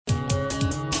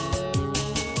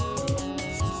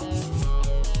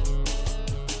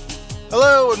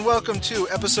Hello and welcome to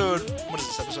episode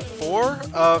 4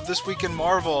 of This Week in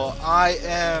Marvel. I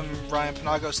am Ryan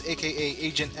Panagos, aka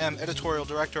Agent M, editorial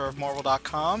director of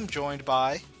Marvel.com, joined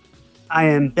by... I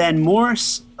am Ben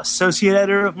Morse, associate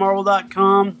editor of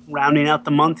Marvel.com, rounding out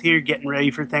the month here, getting ready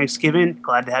for Thanksgiving.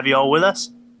 Glad to have you all with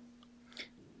us.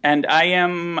 And I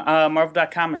am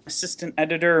Marvel.com assistant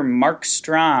editor Marc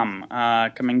Strom,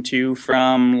 coming to you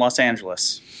from Los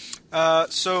Angeles.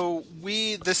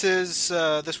 This is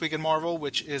This Week in Marvel,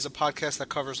 which is a podcast that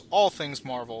covers all things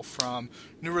Marvel, from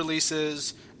new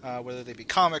releases, whether they be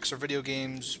comics or video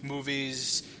games,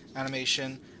 movies,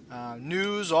 animation,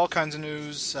 news, all kinds of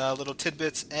news, little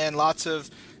tidbits, and lots of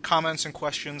comments and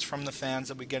questions from the fans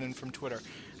that we get in from Twitter.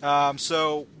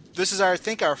 So this is, I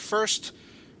think, our first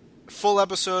full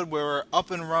episode where we're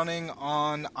up and running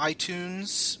on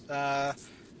iTunes,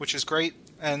 which is great,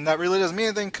 and that really doesn't mean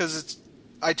anything because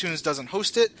iTunes doesn't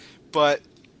host it, but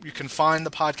you can find the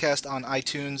podcast on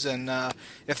iTunes, and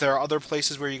if there are other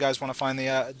places where you guys want to find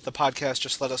the podcast,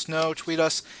 just let us know, tweet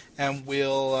us, and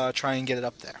we'll try and get it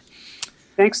up there.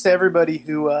 Thanks to everybody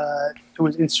who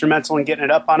was instrumental in getting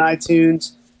it up on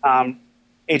iTunes.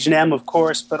 Agent M, of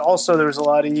course, but also there was a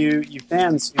lot of you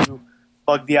fans who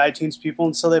bugged the iTunes people,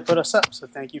 and so they put us up, so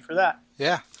thank you for that.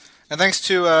 Yeah, and thanks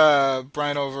to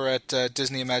Brian over at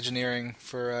Disney Imagineering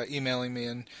for emailing me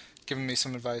and giving me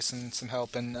some advice and some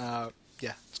help, and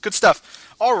yeah, it's good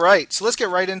stuff. All right, so let's get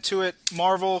right into it.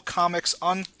 Marvel Comics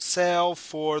on sale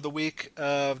for the week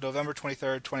of November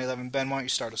 23rd, 2011. Ben, why don't you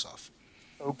start us off?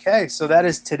 Okay, so that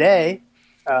is today.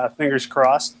 Fingers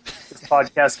crossed. This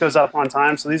podcast goes up on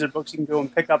time, so these are books you can go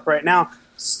and pick up right now.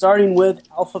 Starting with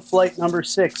Alpha Flight number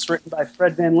 6, written by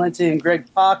Fred Van Lente and Greg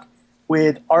Pak,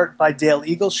 with art by Dale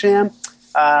Eaglesham.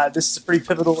 This is a pretty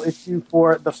pivotal issue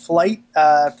for the Flight.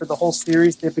 For the whole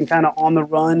series, they've been kind of on the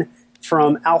run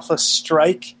from Alpha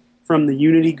Strike from the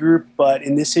Unity group, but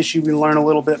in this issue we learn a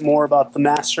little bit more about the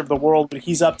Master of the World, what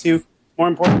he's up to. More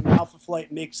importantly, Alpha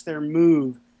Flight makes their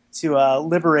move to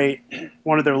liberate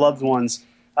one of their loved ones,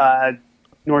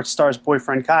 North Star's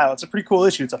boyfriend Kyle. It's a pretty cool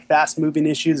issue. It's a fast-moving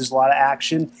issue. There's a lot of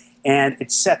action, and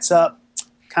it sets up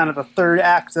kind of the third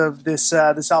act of this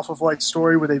Alpha Flight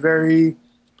story with a very,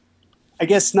 I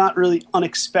guess, not really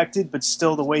unexpected, but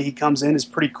still the way he comes in is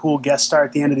pretty cool guest star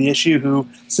at the end of the issue, who,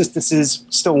 since this is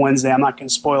still Wednesday, I'm not going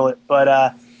to spoil it,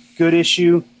 but good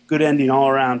issue, good ending all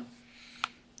around.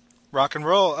 Rock and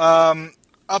roll.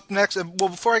 Up next, well,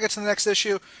 before I get to the next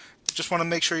issue, just want to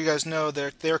make sure you guys know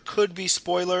there could be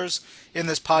spoilers in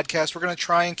this podcast. We're going to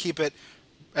try and keep it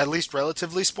at least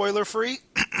relatively spoiler-free,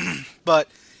 but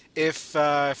if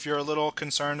you're a little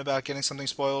concerned about getting something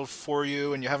spoiled for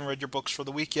you and you haven't read your books for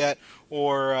the week yet,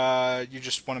 or you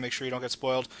just want to make sure you don't get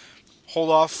spoiled, hold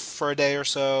off for a day or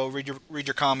so, read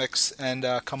your comics, and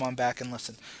come on back and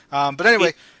listen. But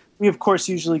anyway, we of course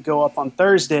usually go up on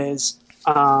Thursdays,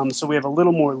 so we have a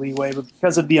little more leeway, but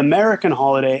because of the American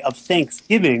holiday of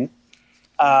Thanksgiving,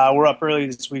 we're up early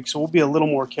this week, so we'll be a little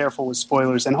more careful with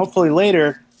spoilers, and hopefully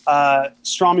later,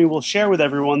 Stromy will share with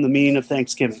everyone the meaning of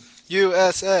Thanksgiving.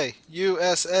 USA.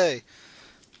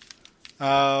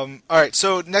 All right,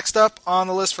 so next up on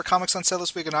the list for comics on sale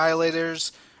this week,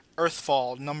 Annihilators,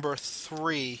 Earthfall, number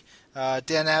 3. Dan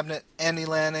Abnett, Andy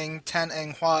Lanning, Tan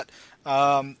Eng Huat.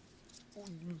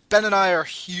 Ben and I are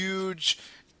huge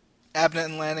Abnett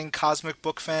and Lanning cosmic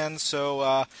book fans,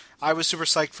 so I was super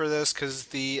psyched for this because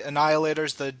the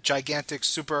Annihilators, the gigantic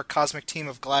super cosmic team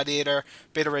of Gladiator,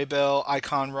 Beta Ray Bill,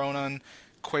 Icon Ronan,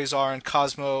 Quasar, and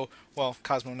Cosmo. Well,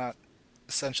 Cosmo not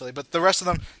essentially, but the rest of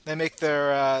them, they make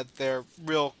their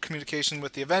real communication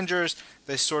with the Avengers.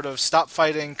 They sort of stop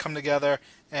fighting, come together,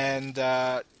 and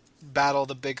battle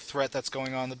the big threat that's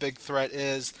going on. The big threat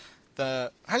is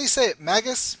the, how do you say it,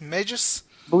 Magus?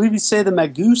 I believe you say the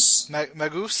Magus.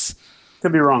 Magus?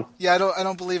 Could be wrong. Yeah, I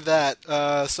don't believe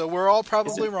that. So we're all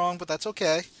probably wrong, but that's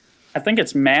okay. I think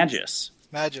it's Magus.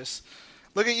 Magus.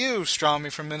 Look at you,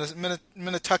 Stromy from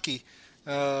Minnetucky.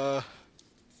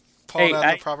 Pulling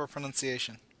out the proper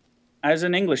pronunciation. I was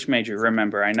an English major,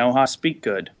 remember. I know how to speak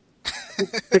good.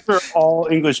 We're all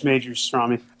English majors,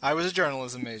 Stromy. I was a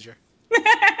journalism major.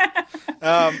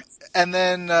 And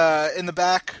then in the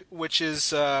back, which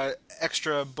is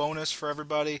extra bonus for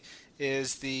everybody,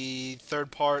 is the third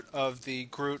part of the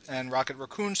Groot and Rocket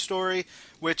Raccoon story,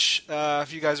 which,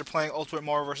 if you guys are playing Ultimate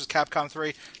Marvel vs. Capcom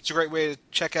 3, it's a great way to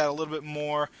check out a little bit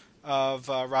more of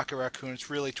Rocket Raccoon. It's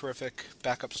really terrific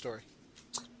backup story.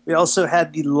 We also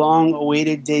had the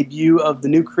long-awaited debut of the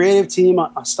new creative team,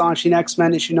 Astonishing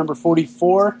X-Men, issue number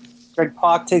 44. Greg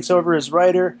Pak takes over as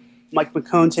writer. Mike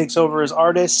McCone takes over as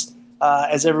artist.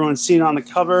 As everyone's seen on the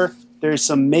cover, there's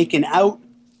some making out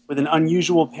with an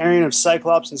unusual pairing of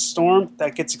Cyclops and Storm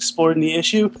that gets explored in the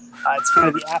issue. It's kind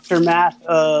of the aftermath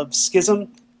of Schism.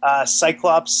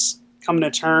 Cyclops coming to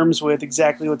terms with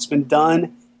exactly what's been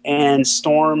done, and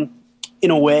Storm,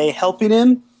 in a way, helping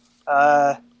him.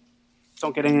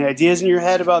 Don't get any ideas in your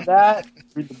head about that.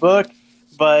 Read the book,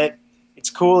 but it's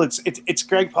cool. It's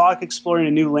Greg Pak exploring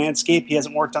a new landscape. He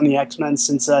hasn't worked on the X-Men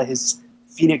since his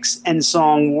Phoenix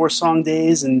Endsong War Song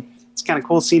days, and it's kind of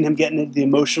cool seeing him getting into the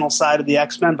emotional side of the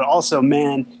X-Men. But also,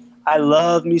 man, I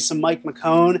love me some Mike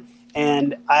McKone,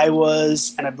 and I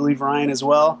believe Ryan as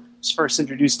well, was first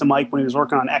introduced to Mike when he was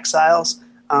working on Exiles.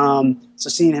 So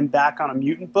seeing him back on a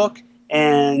mutant book,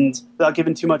 and without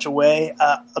giving too much away,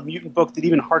 a mutant book that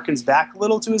even harkens back a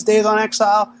little to his days on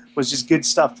Exile was just good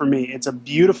stuff for me. It's a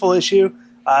beautiful issue.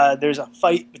 There's a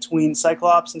fight between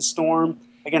Cyclops and Storm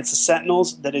against the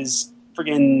Sentinels that is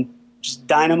friggin' just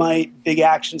dynamite, big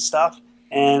action stuff,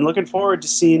 and looking forward to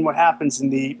seeing what happens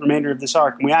in the remainder of this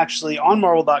arc. And we actually, on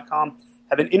Marvel.com,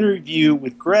 have an interview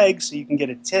with Greg, so you can get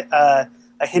a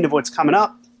hint of what's coming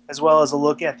up, as well as a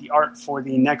look at the art for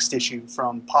the next issue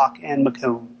from Pak and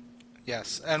McKone.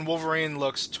 Yes, and Wolverine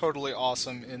looks totally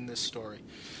awesome in this story.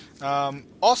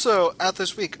 Also, out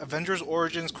this week, Avengers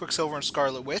Origins Quicksilver and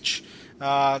Scarlet Witch.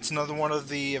 It's another one of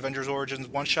the Avengers Origins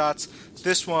one-shots.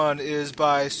 This one is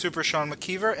by Super Sean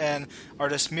McKeever and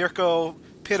artist Mirko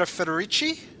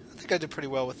Federici. I think I did pretty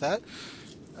well with that.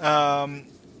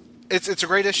 It's a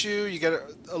great issue. You get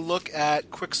a look at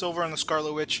Quicksilver and the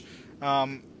Scarlet Witch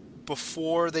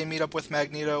before they meet up with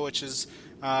Magneto, which is,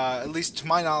 at least to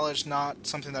my knowledge, not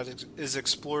something that is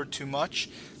explored too much.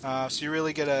 So you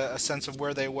really get a sense of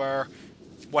where they were,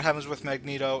 what happens with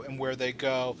Magneto, and where they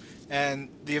go. And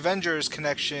the Avengers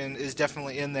connection is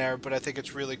definitely in there, but I think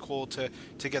it's really cool to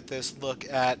get this look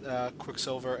at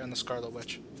Quicksilver and the Scarlet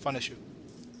Witch. Fun issue.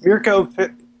 Mirko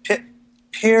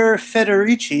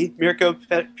Federici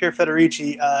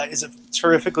is a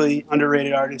terrifically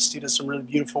underrated artist. He does some really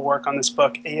beautiful work on this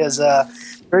book. He has a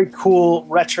very cool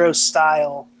retro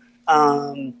style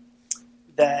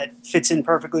that fits in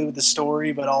perfectly with the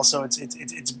story, but also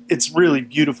it's really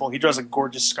beautiful. He draws a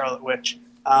gorgeous Scarlet Witch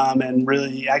and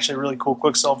really cool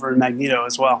Quicksilver and Magneto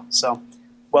as well. So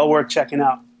well worth checking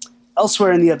out.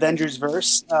 Elsewhere in the Avengers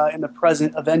verse, in the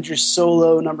present, Avengers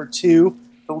Solo #2.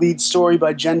 The lead story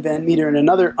by Jen Van Meter and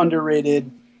another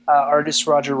underrated artist,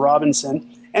 Roger Robinson.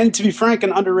 And to be frank,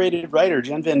 an underrated writer.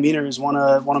 Jen Van Meter is one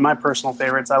of my personal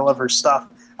favorites. I love her stuff.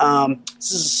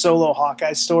 This is a solo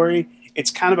Hawkeye story. It's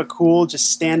kind of a cool,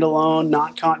 just standalone,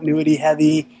 not continuity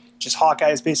heavy. Just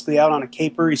Hawkeye is basically out on a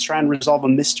caper. He's trying to resolve a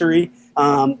mystery.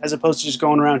 As opposed to just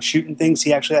going around shooting things,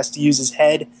 he actually has to use his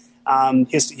head.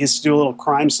 He has to do a little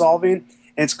crime solving.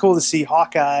 And it's cool to see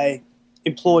Hawkeye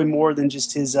employ more than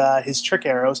just his trick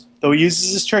arrows, though he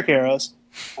uses his trick arrows.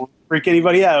 Won't freak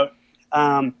anybody out.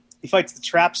 He fights the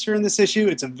Trapster in this issue.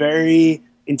 It's a very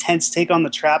intense take on the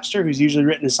Trapster, who's usually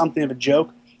written as something of a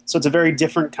joke. So it's a very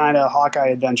different kind of Hawkeye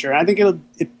adventure. And I think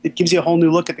it gives you a whole new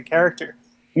look at the character.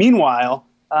 Meanwhile,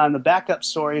 in the backup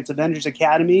story, it's Avengers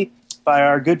Academy by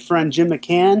our good friend Jim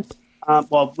McCann.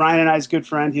 Ryan and I's good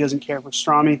friend. He doesn't care for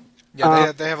Strami.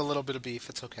 Yeah, they have a little bit of beef.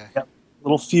 It's okay. Yep.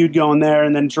 Little feud going there,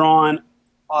 and then drawn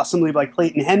awesomely by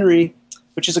Clayton Henry,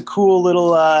 which is a cool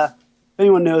little, if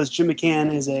anyone knows, Jim McCann,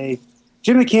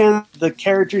 the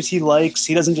characters he likes,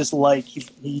 he doesn't just like,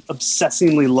 he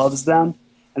obsessively loves them.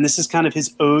 And this is kind of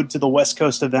his ode to the West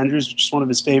Coast Avengers, which is one of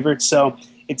his favorites. So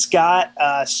it's got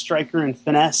Stryker and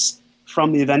Finesse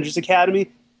from the Avengers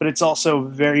Academy, but it's also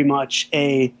very much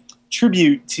a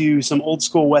tribute to some old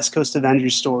school West Coast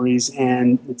Avengers stories,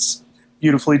 and it's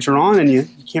beautifully drawn, and you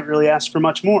can't really ask for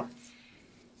much more.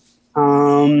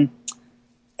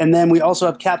 And then we also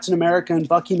have Captain America and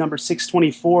Bucky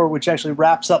 #624, which actually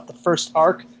wraps up the first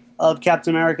arc of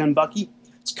Captain America and Bucky.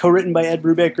 It's co-written by Ed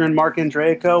Brubaker and Marc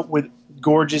Andreyko with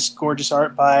gorgeous, gorgeous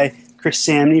art by Chris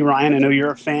Samney. Ryan, I know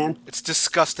you're a fan. It's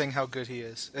disgusting how good he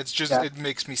is. It's just, It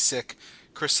makes me sick.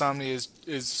 Chris Samney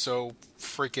is so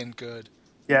freaking good.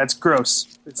 Yeah, it's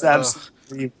gross. It's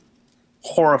absolutely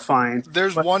horrifying.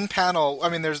 There's one panel,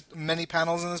 there's many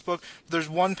panels in this book, but there's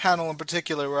one panel in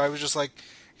particular where I was just like,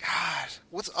 God,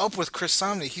 what's up with Chris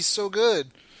Samney? He's so good.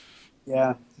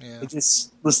 Yeah.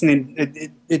 Just listening,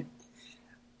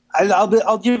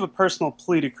 I'll give a personal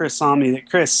plea to Chris Samney that,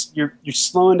 Chris, you're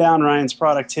slowing down Ryan's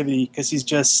productivity because he's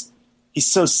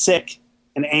so sick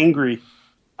and angry,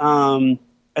 and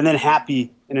then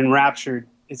happy and enraptured.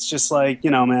 It's just like,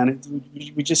 man,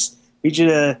 we just need you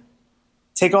to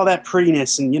take all that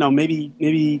prettiness and,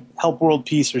 maybe help world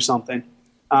peace or something.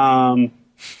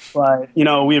 But,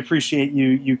 we appreciate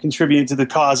you contributing to the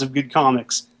cause of good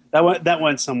comics. That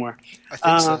went somewhere. I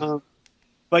think so.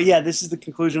 But yeah, this is the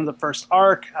conclusion of the first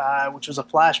arc, which was a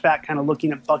flashback kind of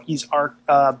looking at Bucky's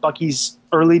Bucky's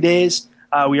early days.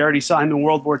 We already saw him in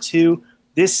World War II.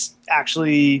 This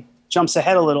actually jumps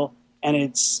ahead a little, and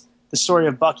it's the story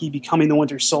of Bucky becoming the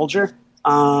Winter Soldier.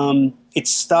 It's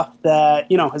stuff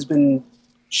that, has been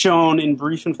shown in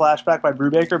brief and flashback by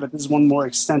Brubaker, but this is one of the more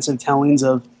extensive tellings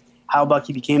of how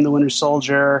Bucky became the Winter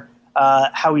Soldier,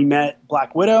 how he met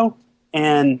Black Widow,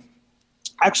 and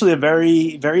actually a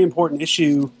very, very important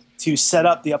issue to set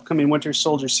up the upcoming Winter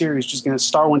Soldier series, which is going to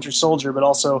star Winter Soldier, but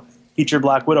also feature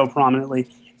Black Widow prominently.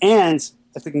 And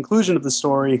at the conclusion of the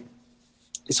story,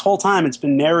 this whole time it's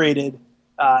been narrated,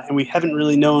 and we haven't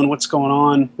really known what's going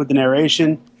on with the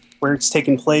narration, where it's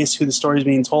taking place, who the story is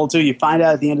being told to. You find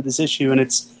out at the end of this issue, and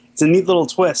it's a neat little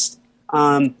twist.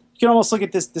 You can almost look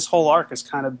at this whole arc as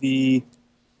kind of the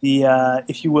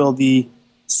if you will, the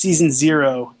season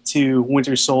 0 to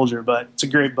Winter Soldier, but it's a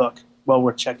great book, well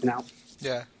worth checking out.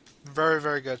 Yeah, very,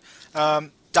 very good.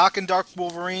 Doc and Dark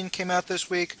Wolverine came out this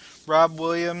week. Rob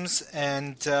Williams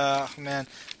and man,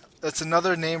 that's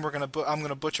another name I'm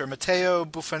gonna butcher. Matteo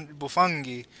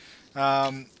Buffanghi.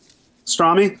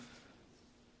 Strami?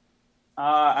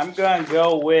 I'm gonna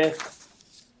go with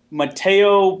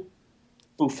Matteo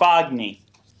Buffagni.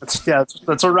 That's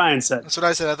what Ryan said. That's what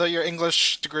I said. I thought your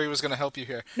English degree was going to help you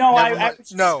here. No, I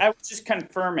was just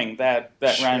confirming that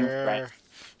sure, Ryan was right.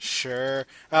 Sure.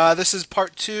 This is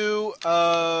part 2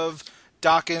 of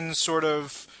Dawkins' sort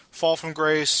of fall from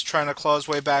grace, trying to claw his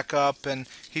way back up, and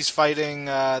he's fighting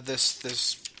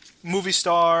this movie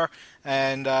star,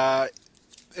 and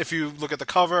if you look at the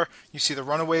cover, you see the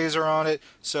Runaways are on it,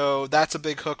 so that's a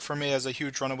big hook for me as a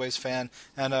huge Runaways fan,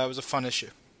 and it was a fun issue.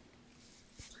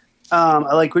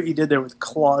 I like what you did there with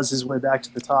claws his way back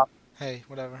to the top. Hey,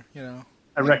 whatever,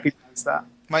 I recognize that.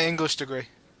 My English degree.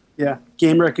 Yeah,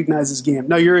 game recognizes game.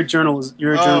 No, you're a journalist.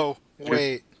 Oh,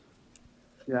 wait.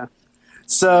 Yeah.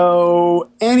 So,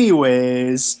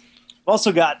 anyways, we've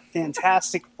also got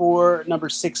Fantastic Four number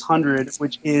 600,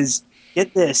 which is,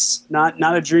 get this, not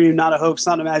a dream, not a hoax,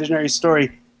 not an imaginary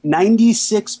story,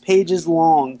 96 pages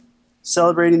long,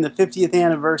 celebrating the 50th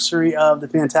anniversary of the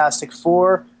Fantastic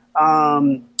Four.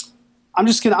 I'm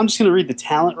just gonna read the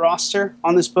talent roster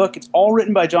on this book. It's all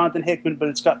written by Jonathan Hickman, but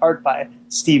it's got art by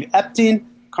Steve Epting,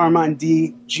 Carmine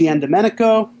D.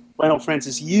 Giandomenico, Lionel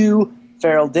Francis Yu,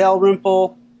 Farrell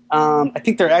Dalrymple. I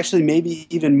think there actually maybe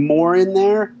even more in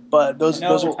there, but those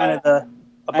are kind of the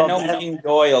above. I know Ming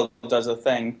Doyle does a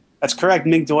thing. That's correct,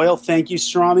 Ming Doyle. Thank you,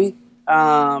 Strami.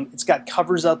 It's got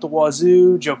covers out the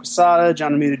wazoo, Joe Quesada,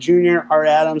 John Romita Jr., Art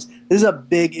Adams. This is a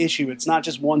big issue. It's not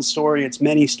just one story, it's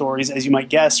many stories, as you might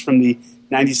guess from the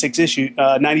 96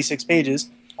 pages,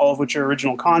 all of which are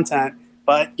original content.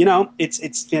 But,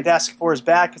 it's Fantastic Four is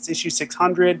back. It's issue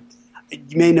 600.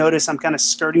 You may notice I'm kind of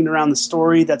skirting around the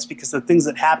story. That's because the things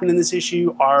that happen in this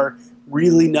issue are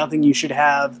really nothing you should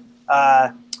have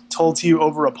told to you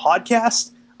over a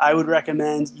podcast. I would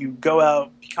recommend you go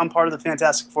out, become part of the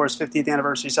Fantastic Four's 50th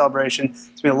anniversary celebration. There's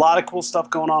going to be a lot of cool stuff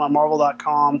going on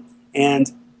Marvel.com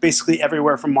and basically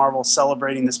everywhere from Marvel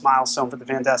celebrating this milestone for the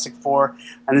Fantastic Four.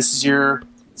 And this is your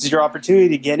opportunity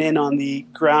to get in on the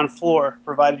ground floor,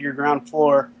 provided your ground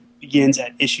floor begins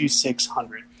at issue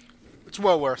 600. It's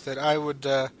well worth it. I would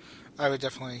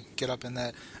definitely get up in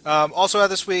that. Also out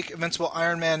this week, Invincible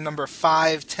Iron Man number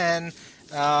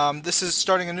 510. This is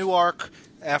starting a new arc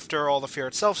after all the Fear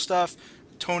Itself stuff.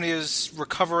 Tony is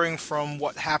recovering from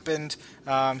what happened.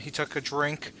 He took a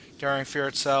drink during Fear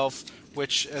Itself,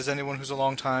 which, as anyone who's a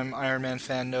longtime Iron Man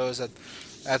fan knows,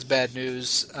 that's bad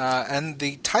news. And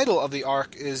the title of the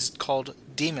arc is called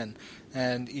Demon,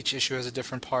 and each issue has a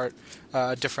different part,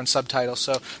 different subtitle.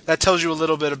 So that tells you a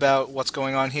little bit about what's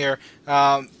going on here.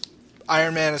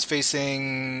 Iron Man is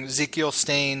facing Ezekiel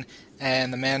Stane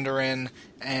and the Mandarin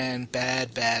and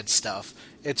bad stuff.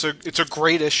 It's a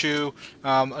great issue.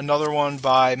 Another one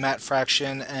by Matt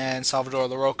Fraction and Salvador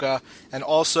LaRocca, and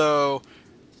also,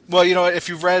 well, if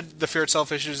you've read the Fear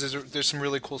Itself issues, there's some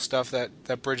really cool stuff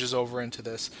that bridges over into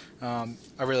this. I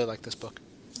really like this book.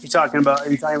 Are you talking about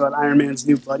Iron Man's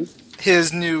new buddy?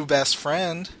 His new best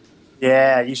friend.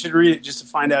 Yeah, you should read it just to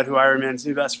find out who Iron Man's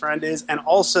new best friend is, and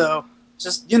also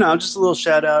just a little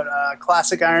shout out.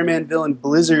 Classic Iron Man villain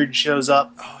Blizzard shows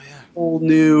up. Oh yeah, whole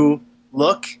new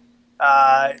look.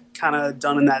 Kind of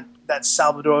done in that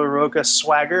Salvador LaRocca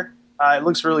swagger. It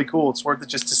looks really cool. It's worth it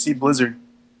just to see Blizzard.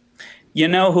 You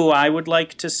know who I would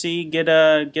like to see get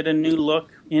a new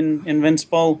look in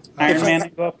Invincible Iron Man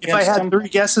book? If I had 3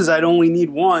 guesses, I'd only need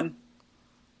one.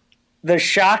 The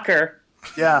Shocker.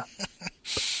 Yeah.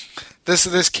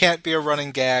 This can't be a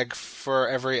running gag for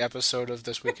every episode of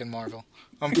This Week in Marvel.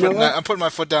 I'm putting my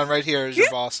foot down right here as your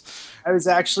boss. I was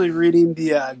actually reading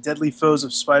the Deadly Foes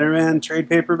of Spider-Man trade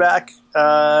paperback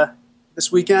this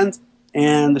weekend,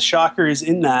 and the Shocker is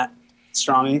in that.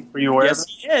 Strommy, were you aware of it? Yes,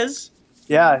 he is.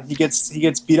 Yeah, he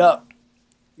gets beat up.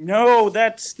 No,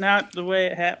 that's not the way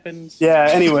it happens. Yeah.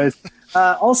 Anyways,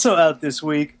 also out this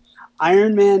week,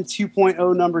 Iron Man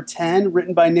 2.0 number 10,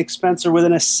 written by Nick Spencer with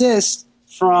an assist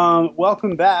from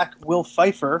welcome back Will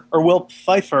Pfeiffer. Love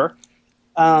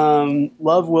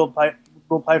Will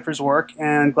Pfeiffer's work,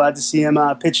 and glad to see him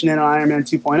pitching in on Iron Man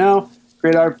 2.0.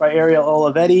 Great art by Ariel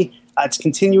Olivetti. It's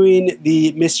continuing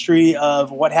the mystery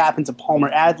of what happened to Palmer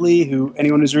Adley, who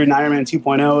anyone who's reading Iron Man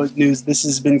 2.0 knows this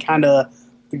has been kind of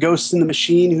the ghost in the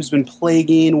machine who's been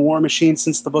plaguing War Machine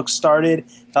since the book started.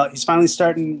 He's finally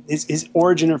starting, his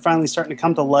origin are finally starting to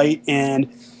come to light, and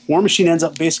War Machine ends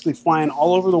up basically flying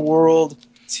all over the world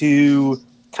to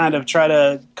kind of try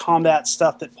to combat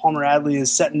stuff that Palmer Adley has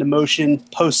set into motion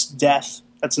post-death.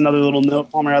 That's another little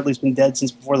note. Palmer Adley's been dead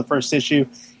since before the first issue,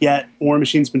 yet War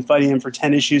Machine's been fighting him for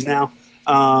 10 issues now.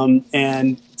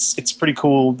 And it's pretty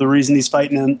cool, the reason he's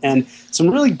fighting him. And some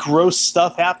really gross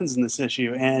stuff happens in this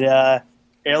issue. And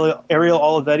Ariel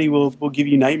Olivetti will give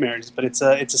you nightmares, but it's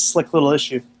a slick little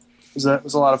issue. It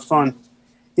was a lot of fun.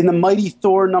 In the Mighty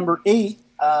Thor number 8,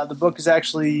 the book is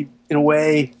actually, in a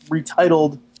way,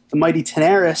 retitled The Mighty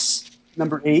Tenaris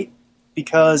number 8,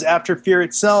 because after Fear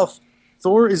Itself,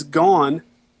 Thor is gone.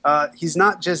 He's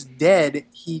not just dead,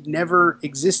 he never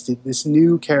existed. This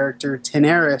new character,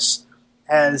 Tenaris,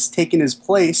 has taken his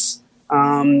place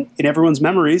in everyone's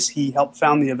memories. He helped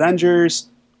found the Avengers.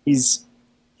 He's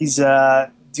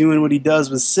doing what he does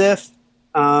with Sif,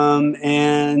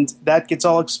 and that gets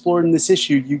all explored in this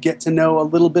issue. You get to know a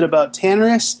little bit about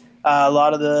Tenaris. A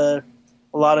lot of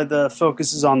the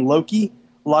focus is on Loki.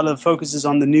 A lot of the focus is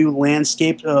on the new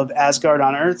landscape of Asgard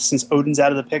on Earth, since Odin's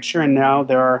out of the picture, and now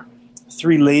there are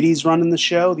 3 ladies running the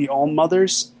show, the All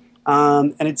Mothers,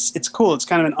 and it's cool. It's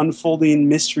kind of an unfolding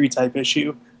mystery type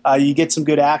issue. You get some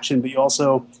good action, but you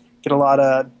also get a lot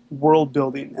of world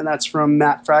building, and that's from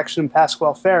Matt Fraction and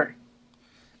Pasquale Ferry.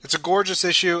 It's a gorgeous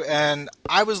issue, and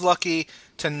I was lucky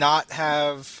to not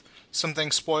have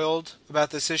something spoiled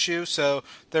about this issue, so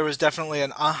there was definitely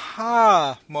an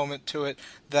aha moment to it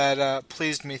that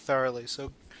pleased me thoroughly.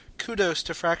 So kudos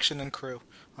to Fraction and crew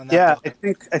on that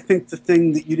book. I think the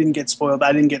thing that you didn't get spoiled,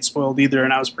 I didn't get spoiled either,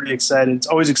 and I was pretty excited. It's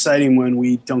always exciting when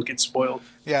we don't get spoiled.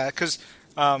 Yeah, because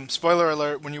spoiler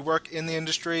alert, when you work in the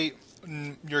industry,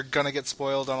 you're going to get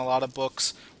spoiled on a lot of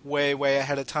books way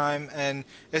ahead of time, and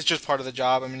it's just part of the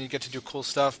job. I mean, you get to do cool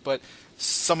stuff, but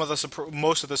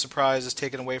most of the surprise is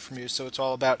taken away from you, so it's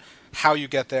all about how you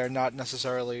get there, not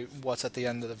necessarily what's at the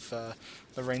end of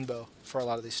the rainbow for a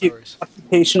lot of these stories.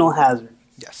 Occupational hazard.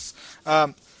 Yes.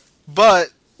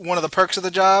 But one of the perks of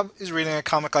the job is reading a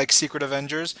comic like Secret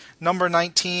Avengers. Number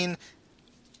 19,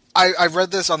 I read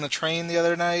this on the train the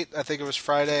other night. I think it was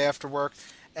Friday after work,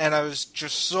 and I was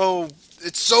just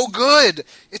it's so good!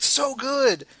 It's so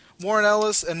good! Warren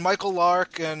Ellis and Michael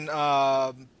Lark and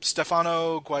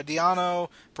Stefano Guadiano,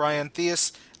 Brian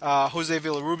Theus, Jose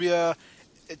Villarrubia.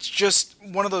 It's just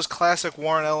one of those classic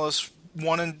Warren Ellis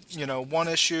one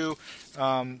issue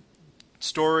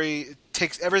story.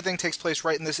 Everything takes place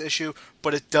right in this issue,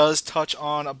 but it does touch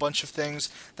on a bunch of things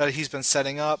that he's been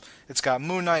setting up. It's got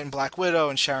Moon Knight and Black Widow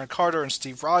and Sharon Carter and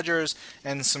Steve Rogers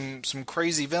and some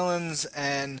crazy villains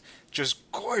and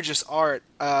just gorgeous art.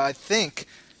 I think,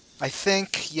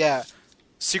 yeah,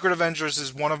 Secret Avengers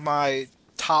is one of my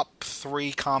top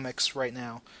 3 comics right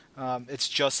now. It's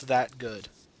just that good.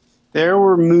 There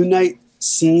were Moon Knight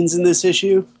scenes in this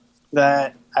issue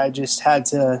that I just had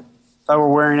to, if I were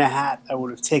wearing a hat, I would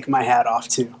have taken my hat off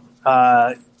too.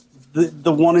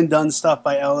 The one and done stuff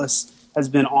by Ellis has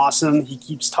been awesome. He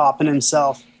keeps topping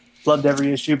himself. Loved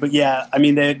every issue, but yeah, I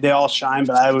mean they all shine.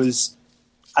 But I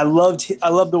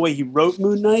loved the way he wrote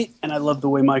Moon Knight, and I loved the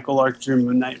way Michael Lark drew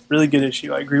Moon Knight. Really good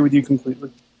issue. I agree with you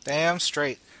completely. Damn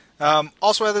straight.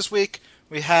 Also this week,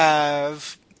 we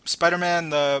have Spider-Man,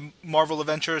 the Marvel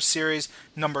Avengers series,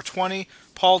 number 20.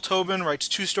 Paul Tobin writes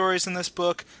 2 stories in this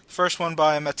book. The first one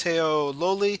by Matteo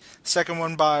Loli, second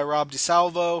one by Rob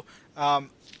DiSalvo.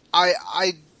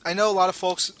 I know a lot of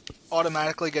folks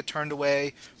automatically get turned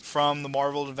away from the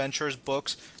Marvel Adventures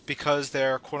books because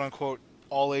they're quote-unquote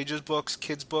all-ages books,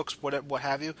 kids' books, what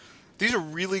have you. these are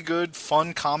really good,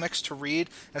 fun comics to read.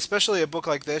 Especially a book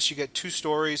like this, you get 2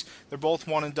 stories. They're both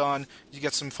one and done. You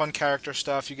get some fun character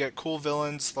stuff. You get cool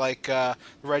villains like the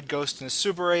Red Ghost and his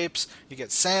Super Apes. You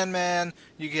get Sandman.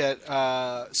 You get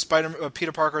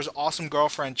Peter Parker's awesome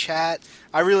girlfriend, Chat.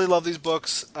 I really love these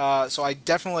books, so I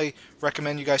definitely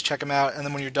recommend you guys check them out. And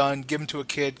then when you're done, give them to a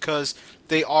kid because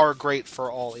they are great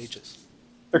for all ages.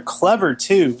 They're clever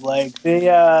too. Like they,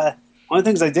 one of the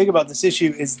things I dig about this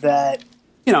issue is that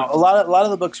a lot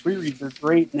of the books we read, they're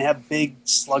great and they have big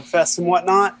slugfests and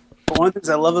whatnot. But one of the things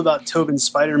I love about Tobin's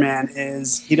Spider-Man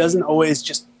is he doesn't always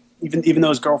just, even though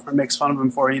his girlfriend makes fun of him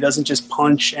for it, he doesn't just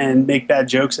punch and make bad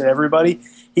jokes at everybody.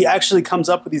 He actually comes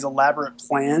up with these elaborate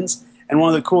plans. And one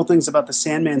of the cool things about the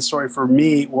Sandman story for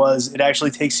me was it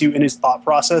actually takes you in his thought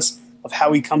process of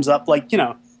how he comes up. Like,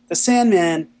 the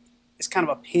Sandman is kind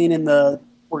of a pain in the,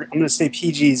 I'm going to say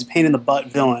PG, he's a pain in the butt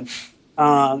villain.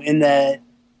 In that,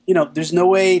 there's no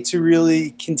way to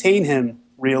really contain him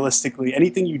realistically.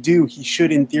 Anything you do, he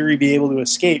should in theory be able to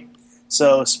escape.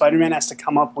 So Spider-Man has to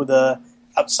come up with a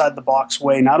outside the box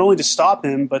way, not only to stop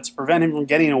him, but to prevent him from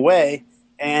getting away.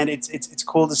 And it's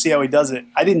cool to see how he does it.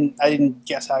 I didn't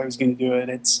guess how he was going to do it.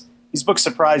 These books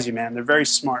surprise you, man. They're very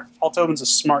smart. Paul Tobin's a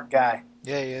smart guy.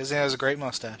 Yeah, he is. He has a great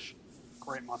mustache.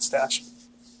 Great mustache.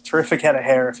 Terrific head of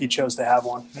hair if he chose to have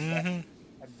one. Mm-hmm.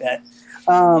 I bet.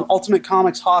 Ultimate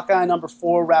Comics Hawkeye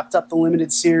 #4 wrapped up the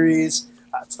limited series.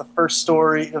 It's the first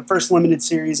limited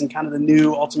series in kind of the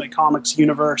new Ultimate Comics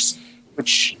universe,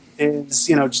 which is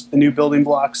just the new building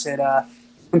blocks. It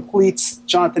completes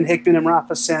Jonathan Hickman and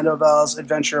Rafa Sandoval's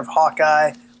adventure of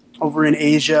Hawkeye over in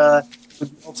Asia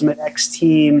with the Ultimate X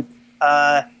team,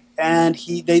 and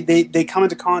they come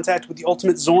into contact with the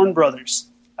Ultimate Zorn brothers.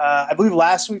 I believe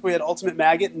last week we had Ultimate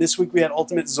Maggot, and this week we had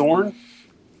Ultimate Zorn.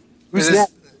 Who's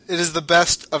next? It is the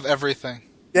best of everything.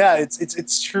 Yeah,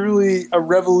 it's truly a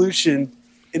revolution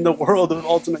in the world of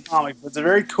Ultimate Comics. It's a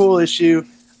very cool issue.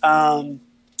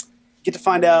 Get to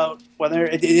find out whether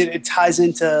it ties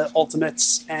into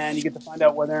Ultimates, and you get to find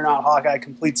out whether or not Hawkeye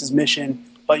completes his mission.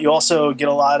 But you also get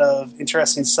a lot of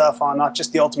interesting stuff on not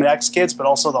just the Ultimate X kids, but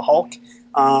also the Hulk.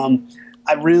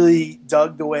 I really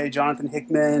dug the way Jonathan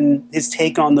Hickman, his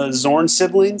take on the Zorn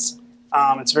siblings.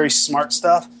 It's very smart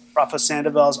stuff. Rafa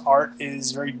Sandoval's art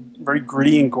is very, very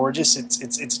gritty and gorgeous. It's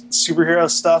superhero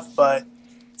stuff, but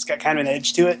it's got kind of an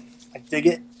edge to it. I dig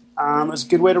it. It was a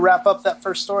good way to wrap up that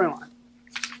first storyline.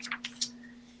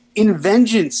 In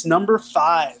Vengeance,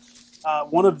 #5,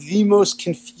 one of the most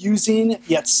confusing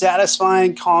yet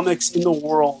satisfying comics in the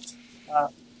world.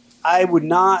 I would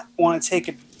not want to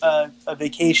take a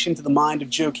vacation to the mind of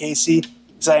Joe Casey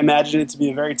because I imagine it to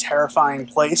be a very terrifying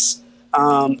place.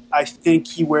 I think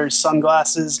he wears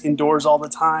sunglasses indoors all the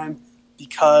time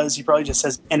because he probably just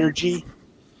has energy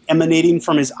emanating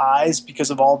from his eyes because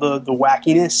of all the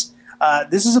wackiness.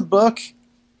 This is a book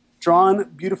drawn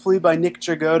beautifully by Nick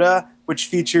Dragotta, which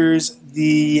features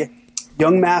the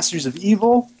Young Masters of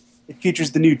Evil. It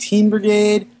features the new Teen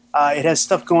Brigade. It has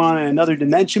stuff going on in another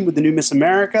dimension with the new Miss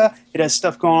America. It has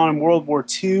stuff going on in World War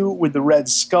II with the Red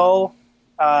Skull.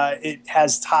 It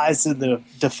has ties to the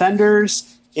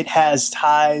Defenders. It has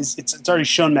ties. It's already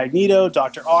shown Magneto,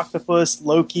 Dr. Octopus,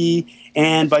 Loki,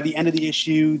 and by the end of the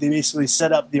issue, they basically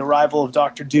set up the arrival of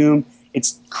Dr. Doom.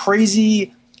 It's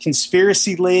crazy,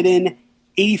 conspiracy-laden,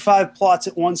 85 plots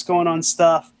at once going on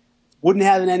stuff. Wouldn't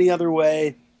have it any other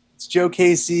way. It's Joe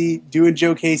Casey doing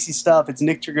Joe Casey stuff. It's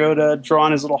Nick Dragotta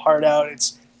drawing his little heart out.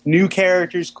 It's new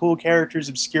characters, cool characters,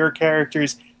 obscure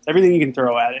characters. It's everything you can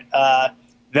throw at it.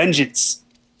 Vengeance.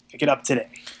 Pick it up today.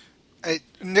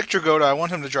 Nick Dragotta, I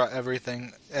want him to draw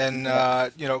everything. And,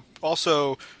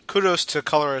 also kudos to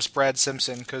colorist Brad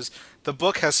Simpson because the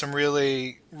book has some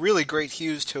really, really great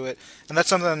hues to it. And that's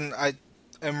something I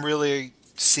am really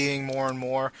seeing more and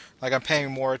more. Like, I'm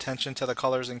paying more attention to the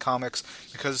colors in comics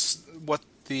because what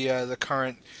the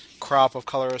current crop of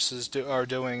colorists are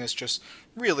doing is just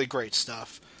really great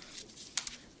stuff.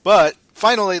 But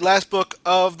finally, last book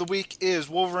of the week is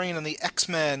Wolverine and the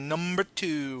X-Men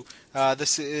 #2.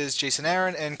 This is Jason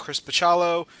Aaron and Chris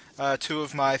Bachalo, two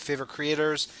of my favorite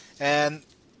creators. And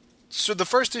so the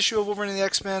first issue of Wolverine and the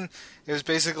X-Men is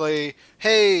basically,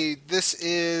 hey, this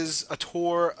is a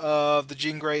tour of the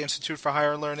Jean Grey Institute for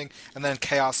Higher Learning, and then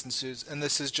chaos ensues. And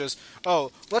this is just,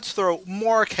 let's throw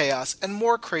more chaos and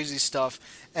more crazy stuff.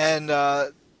 And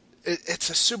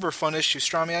it's a super fun issue.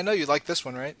 Strami, I know you like this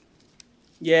one, right?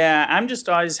 Yeah, I'm just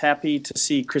always happy to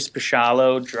see Chris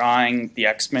Bachalo drawing the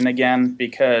X-Men again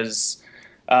because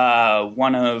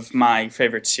one of my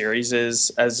favorite series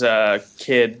as a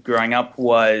kid growing up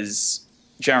was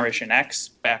Generation X,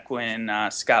 back when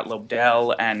Scott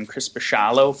Lobdell and Chris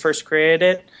Bachalo first created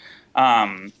it.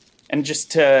 And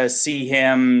just to see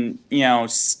him,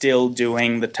 still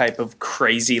doing the type of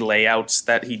crazy layouts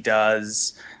that he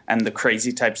does and the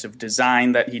crazy types of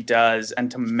design that he does, and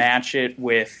to match it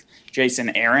with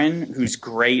Jason Aaron, who's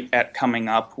great at coming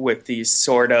up with these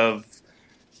sort of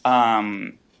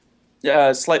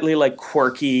slightly like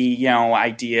quirky,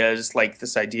 ideas, like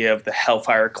this idea of the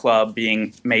Hellfire Club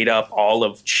being made up all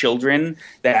of children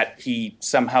that he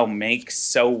somehow makes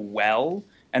so well.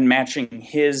 And matching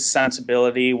his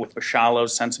sensibility with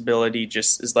Bashalo's sensibility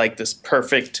just is like this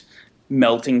perfect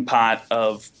melting pot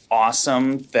of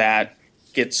awesome that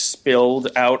gets spilled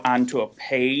out onto a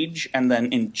page and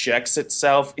then injects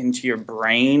itself into your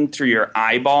brain through your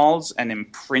eyeballs and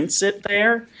imprints it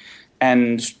there.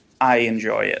 And I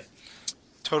enjoy it.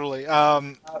 Totally.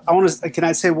 Can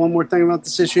I say one more thing about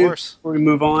this issue? Of course. Before we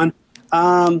move on?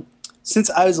 Since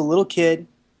I was a little kid,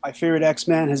 my favorite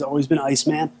X-Man has always been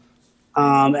Iceman.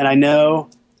 And I know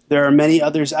there are many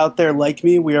others out there like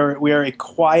me. We are a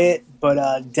quiet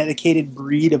but dedicated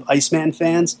breed of Iceman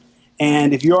fans.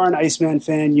 And if you are an Iceman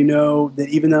fan, you know that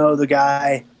even though the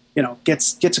guy,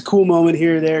 gets a cool moment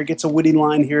here or there, gets a witty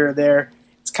line here or there,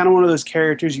 it's kind of one of those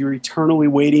characters you're eternally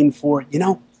waiting for.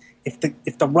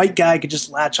 If the right guy could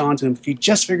just latch onto him, if he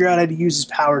just figure out how to use his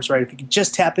powers right, if he could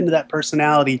just tap into that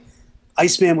personality,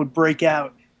 Iceman would break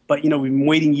out. But, we've been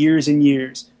waiting years and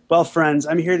years. Well, friends,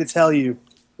 I'm here to tell you,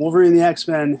 Wolverine and the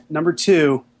X-Men, number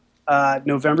 2,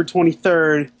 November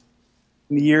 23rd,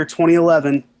 in the year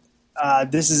 2011.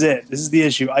 This is it. This is the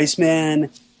issue. Iceman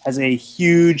has a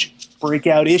huge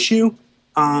breakout issue.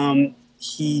 The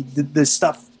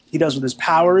stuff he does with his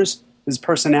powers, his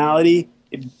personality,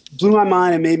 it blew my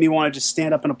mind and made me want to just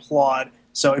stand up and applaud.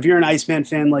 So if you're an Iceman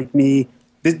fan like me,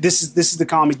 this is the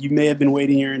comic you may have been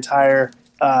waiting your entire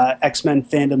X-Men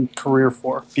fandom career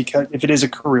for, because if it is a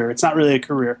career, it's not really a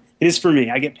career. It is for me.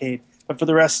 I get paid. But for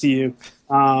the rest of you,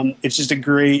 it's just a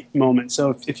great moment.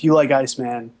 So if you like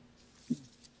Iceman,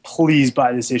 please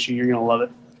buy this issue. You're going to love it.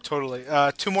 Totally.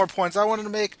 2 more points I wanted to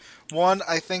make. One,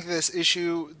 I think this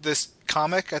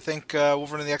comic,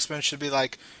 Wolverine and the X-Men should be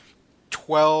like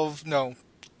 20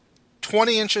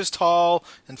 inches tall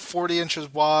and 40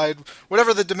 inches wide,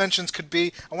 whatever the dimensions could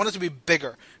be. I want it to be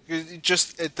bigger.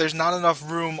 There's not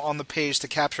enough room on the page to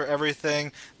capture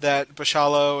everything that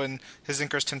Bashalo and his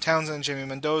inkers, Tim Townsend, Jamie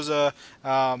Mendoza,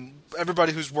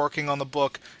 everybody who's working on the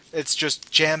book, it's just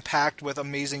jam-packed with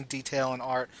amazing detail and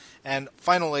art. And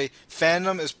finally,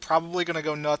 fandom is probably going to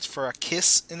go nuts for a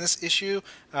kiss in this issue.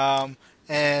 And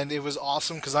it was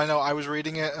awesome because I know I was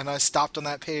reading it and I stopped on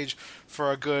that page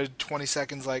for a good 20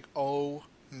 seconds like, oh,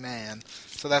 man.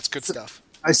 So that's good stuff.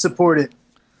 I support it.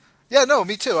 Yeah, no,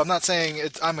 me too. I'm not saying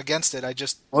I'm against it. I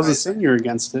wasn't saying you're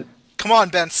against it. Come on,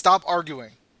 Ben, stop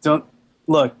arguing.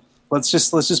 Look. Let's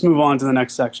just move on to the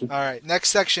next section. All right, next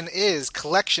section is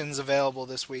collections available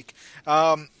this week.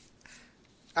 Our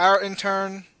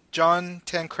intern, John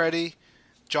Tancredi,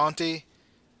 Jaunty,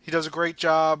 he does a great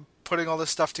job putting all this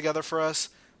stuff together for us,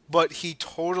 but he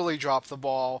totally dropped the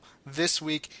ball this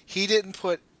week. He didn't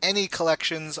put any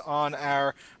collections on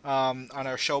our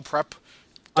show prep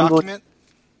document.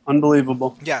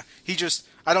 Unbelievable. Yeah,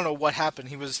 I don't know what happened.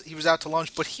 He was out to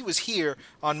lunch, but he was here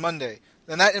on Monday.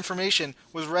 And that information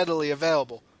was readily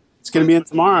available. It's going to be in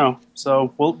tomorrow,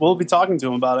 so we'll be talking to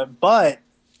him about it. But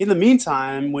in the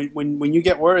meantime, when you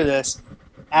get word of this,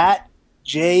 at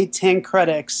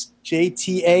JTancredix,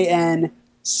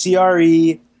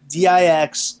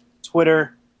 JTANCREDIX,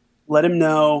 Twitter, let him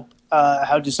know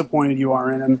how disappointed you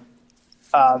are in him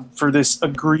for this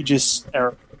egregious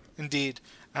error. Indeed.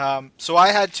 So I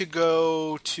had to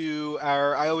go to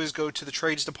I always go to the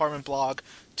trades department blog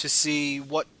to see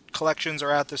what collections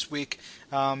are out this week,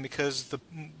 because the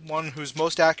one who's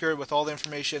most accurate with all the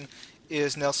information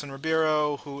is Nelson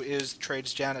Ribeiro, who is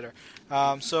trades janitor.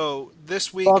 So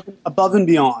this week, above and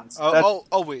beyond,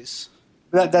 always.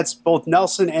 That's both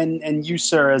Nelson and you,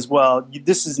 sir, as well.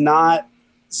 This is not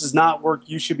work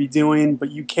you should be doing, but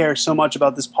you care so much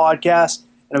about this podcast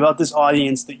and about this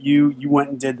audience that you went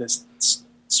and did this.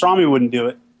 Strami wouldn't do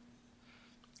it.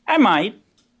 I might.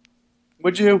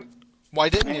 Would you? Why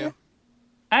didn't you?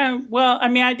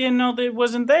 I didn't know that it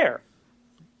wasn't there.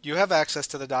 You have access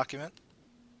to the document.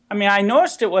 I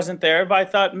noticed it wasn't there, but I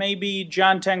thought maybe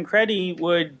John Tancredi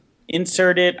would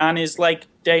insert it on his,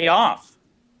 day off.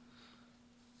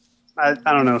 I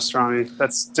don't know, Strami.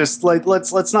 That's just,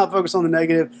 let's not focus on the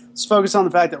negative. Let's focus on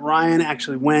the fact that Ryan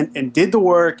actually went and did the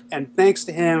work, and thanks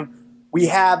to him, we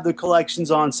have the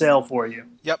collections on sale for you.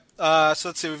 Yep. So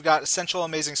let's see. We've got Essential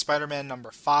Amazing Spider-Man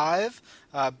number 5,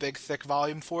 big thick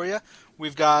volume for you.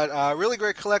 We've got a really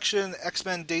great collection,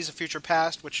 X-Men Days of Future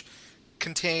Past, which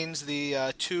contains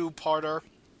the two-parter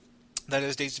that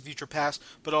is Days of Future Past,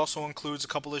 but also includes a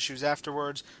couple issues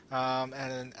afterwards, and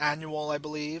an annual, I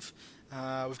believe.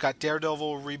 We've got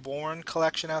Daredevil Reborn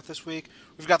collection out this week.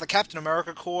 We've got the Captain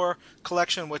America Corps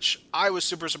collection, which I was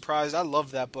super surprised. I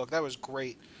loved that book. That was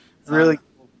great. Really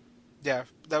cool. Yeah,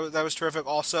 that was terrific.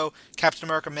 Also, Captain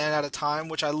America Man at a Time,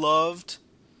 which I loved.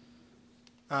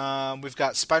 We've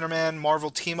got Spider-Man Marvel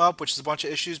Team Up, which is a bunch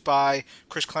of issues by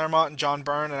Chris Claremont and John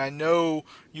Byrne, and I know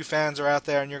you fans are out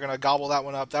there and you're going to gobble that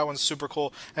one up. That one's super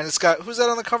cool. And it's got, who's that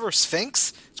on the cover?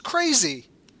 Sphinx? It's crazy.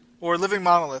 Or Living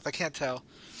Monolith, I can't tell.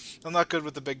 I'm not good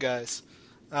with the big guys.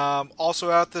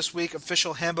 Also out this week,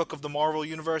 Official Handbook of the Marvel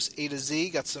Universe A to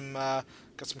Z. Got some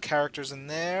characters in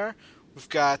there. We've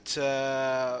got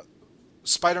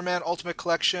Spider-Man Ultimate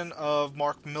Collection of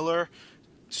Mark Miller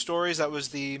stories. That was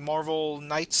the Marvel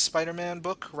Knights Spider-Man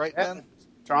book, right, Ben?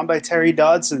 Drawn by Terry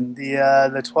Dodson, the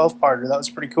 12-parter. That was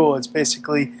pretty cool. It's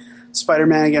basically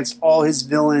Spider-Man against all his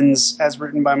villains, as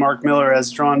written by Mark Miller,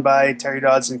 as drawn by Terry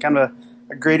Dodson. Kind of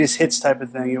a greatest hits type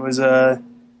of thing. It was a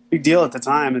big deal at the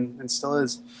time, and still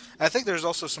is. I think there's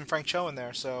also some Frank Cho in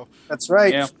there. So that's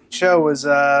right. Yeah. Cho was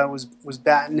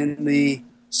batting in the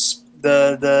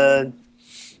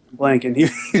blanking.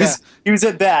 He was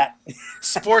at bat.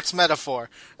 Sports metaphor.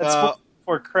 That's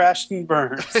for crashed and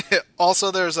burned. Also,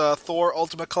 there's a Thor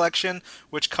Ultimate Collection,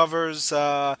 which covers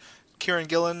Kieran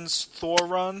Gillen's Thor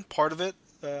run, part of it,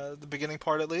 the beginning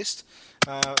part at least.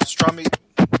 Strami,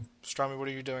 what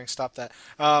are you doing? Stop that.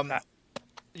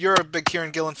 You're a big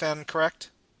Kieran Gillen fan, correct?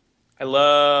 I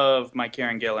love my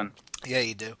Kieran Gillen. Yeah,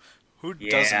 you do. Who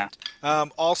doesn't?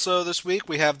 Also this week,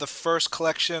 we have the first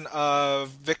collection of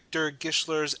Victor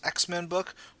Gischler's X-Men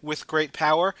book, With Great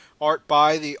Power, art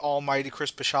by the almighty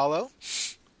Chris Bachalo.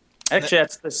 Actually,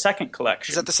 that's the second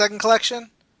collection. Is that the second collection?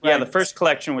 Yeah, the first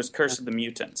collection was Curse of the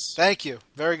Mutants. Thank you.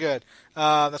 Very good.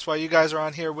 That's why you guys are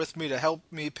on here with me to help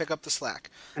me pick up the slack.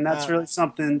 And that's really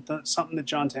something that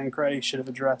John Tancredi should have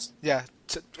addressed. Yeah.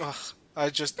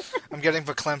 I'm getting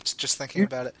verklempt just thinking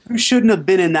about it. Who shouldn't have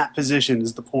been in that position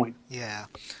is the point. Yeah.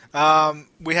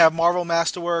 We have Marvel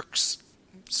Masterworks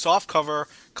softcover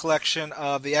collection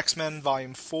of the X-Men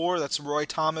Volume 4. That's Roy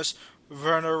Thomas,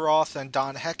 Werner Roth, and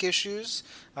Don Heck issues.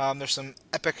 There's some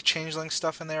epic Changeling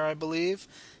stuff in there, I believe.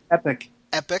 Epic.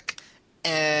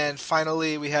 And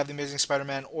finally, we have the Amazing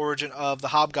Spider-Man Origin of the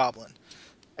Hobgoblin.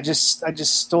 I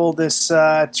just stole this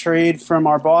trade from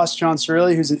our boss, John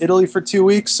Cirilli, who's in Italy for 2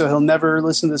 weeks, so he'll never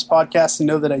listen to this podcast and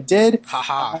know that I did.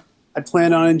 Haha. I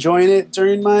plan on enjoying it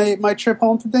during my trip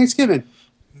home for Thanksgiving.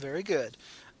 Very good.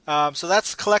 So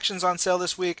that's collections on sale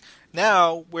this week.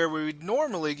 Now, where we would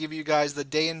normally give you guys the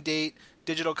day and date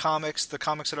digital comics, the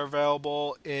comics that are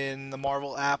available in the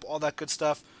Marvel app, all that good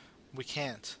stuff, we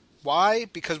can't. Why?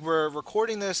 Because we're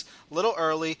recording this a little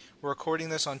early. We're recording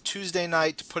this on Tuesday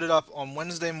night to put it up on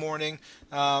Wednesday morning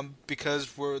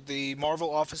because the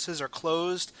Marvel offices are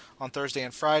closed on Thursday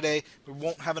and Friday. We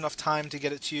won't have enough time to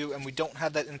get it to you, and we don't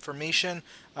have that information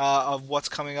of what's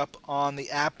coming up on the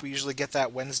app. We usually get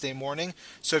that Wednesday morning.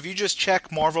 So if you just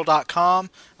check marvel.com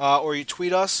or you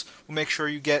tweet us, we'll make sure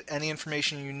you get any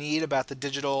information you need about the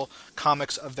digital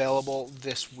comics available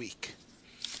this week.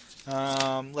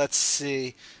 Let's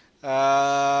see.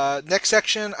 Next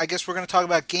section, I guess we're going to talk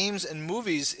about games and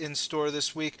movies in store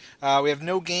this week. We have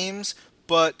no games,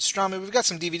 but Strami, we've got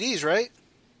some DVDs, right?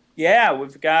 Yeah,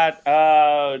 we've got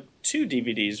 2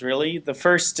 DVDs, really. The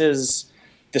first is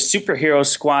the Superhero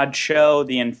Squad show,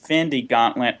 The Infinity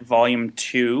Gauntlet Volume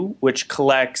 2, which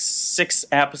collects 6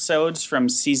 episodes from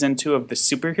Season 2 of the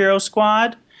Superhero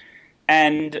Squad.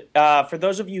 And for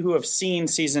those of you who have seen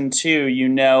Season 2, you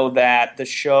know that the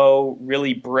show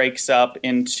really breaks up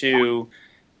into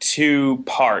 2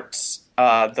 parts.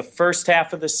 The first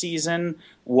half of the season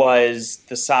was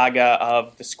the saga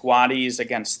of the Squaddies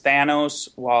against Thanos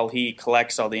while he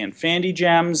collects all the Infinity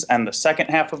Gems. And the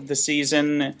second half of the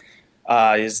season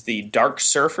is the Dark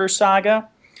Surfer saga.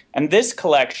 And this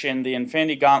collection, the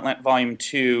Infinity Gauntlet Volume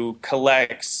 2,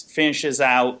 finishes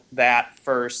out that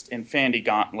first Infinity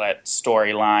Gauntlet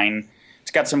storyline.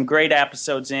 It's got some great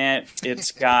episodes in it.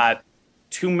 It's got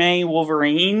 2 main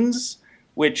Wolverines,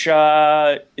 which is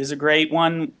a great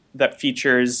one that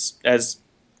features, as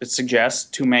it suggests,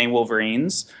 2 main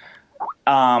Wolverines.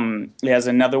 It has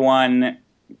another one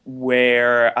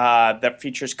where that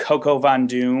features Coco Von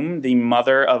Doom, the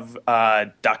mother of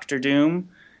Dr. Doom,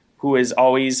 who is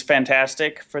always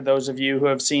fantastic for those of you who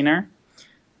have seen her.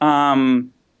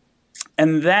 And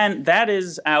then that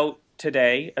is out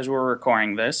today as we're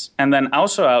recording this. And then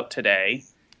also out today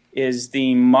is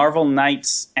the Marvel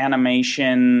Knights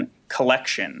animation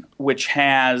collection, which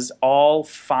has all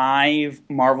 5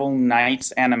 Marvel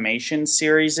Knights animation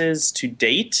series to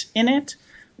date in it,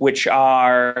 which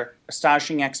are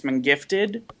Astonishing X-Men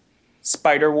Gifted,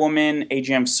 Spider-Woman,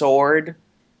 AGM Sword,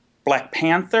 Black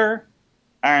Panther,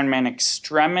 Iron Man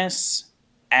Extremis,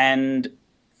 and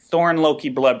Thor and Loki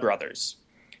Blood Brothers.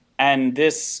 And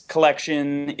this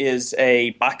collection is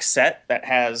a box set that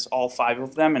has all 5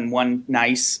 of them in one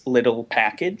nice little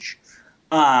package.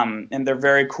 And they're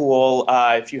very cool.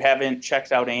 If you haven't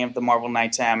checked out any of the Marvel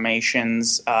Knights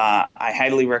animations, I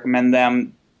highly recommend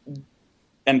them.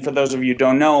 And for those of you who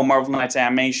don't know, Marvel Knights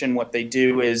animation, what they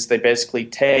do is they basically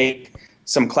take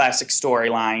some classic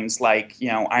storylines like,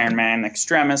 Iron Man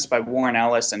Extremis by Warren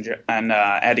Ellis and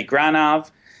Eddie Granov,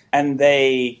 and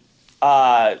they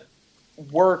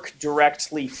work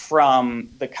directly from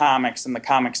the comics and the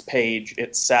comics page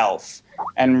itself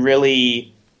and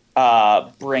really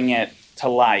bring it to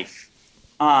life.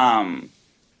 And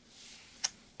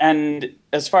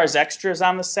as far as extras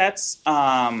on the sets,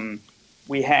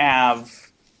 we have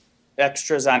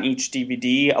extras on each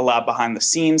DVD, a lot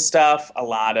behind-the-scenes stuff, a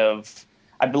lot of,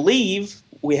 I believe,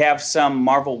 we have some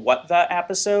Marvel What The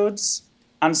episodes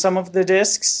on some of the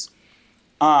discs.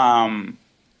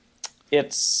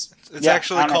 It's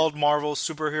actually called Marvel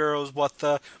Superheroes What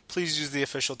The. Please use the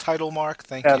official title, Mark.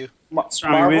 Thank you.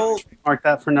 Marvel, mark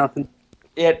that for nothing.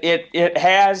 It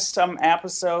has some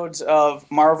episodes of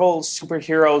Marvel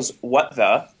Superheroes What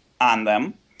The on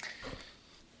them.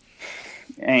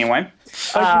 Anyway,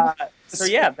 so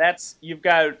yeah, you've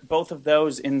got both of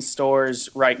those in stores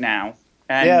right now,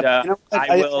 and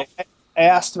I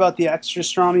asked about the extra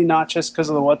Strami not just because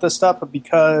of the What The stuff, but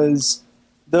because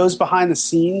those behind the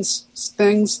scenes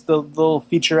things, the little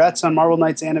featurettes on Marvel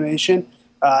Knights animation,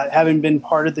 having been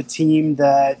part of the team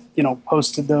that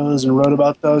posted those and wrote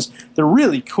about those, they're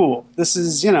really cool. This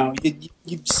is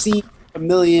you've seen a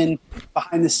million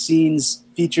behind the scenes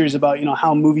features about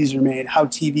how movies are made, how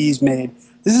TV's made.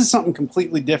 This is something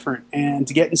completely different, and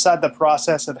to get inside the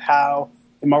process of how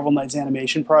the Marvel Knights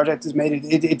animation project is made,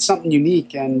 it's something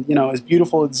unique. And as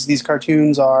beautiful as these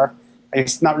cartoons are,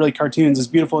 it's not really cartoons, as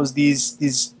beautiful as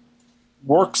these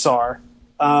works are,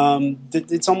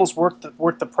 it's almost worth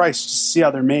the price just to see how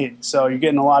they're made. So you're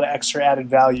getting a lot of extra added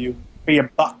value for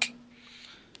your buck.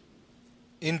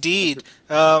 Indeed.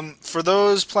 For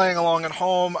those playing along at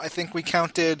home, I think we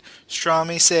counted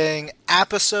Strami saying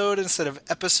episode instead of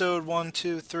episode 1,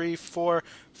 2, 3, 4,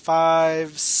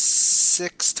 5,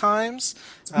 6 times.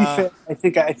 To be fair,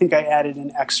 I think I added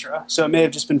an extra, so it may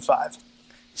have just been 5.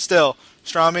 Still,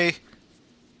 Strami,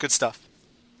 good stuff.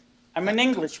 I'm an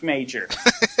English major.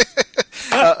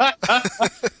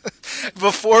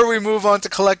 Before we move on to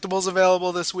collectibles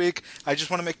available this week, I just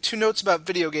want to make 2 notes about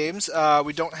video games.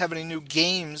 We don't have any new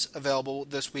games available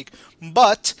this week,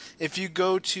 but if you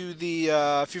go to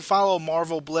if you follow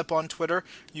Marvel Blip on Twitter,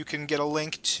 you can get a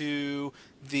link to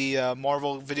the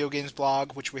Marvel video games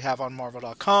blog, which we have on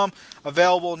Marvel.com.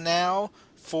 Available now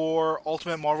for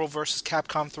Ultimate Marvel vs.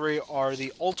 Capcom 3 are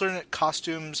the alternate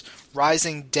costumes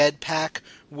Rising Dead pack,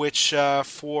 which for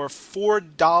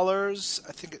 $4,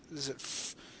 I think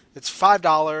it's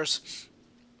 $5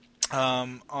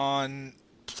 on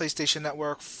PlayStation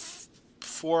Network,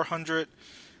 400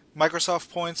 Microsoft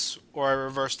points, or I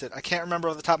reversed it. I can't remember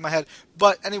off the top of my head.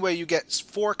 But anyway, you get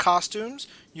 4 costumes.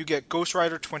 You get Ghost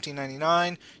Rider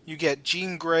 2099. You get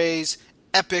Jean Grey's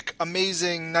epic,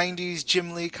 amazing 90s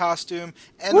Jim Lee costume,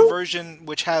 and a version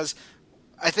which has,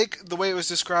 I think the way it was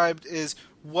described is,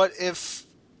 what if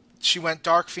she went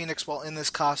Dark Phoenix while in this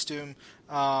costume?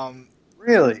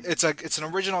 Really? It's an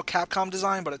original Capcom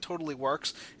design, but it totally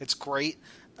works. It's great.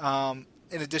 In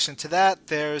addition to that,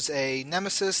 there's a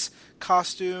Nemesis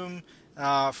costume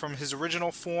from his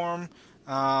original form,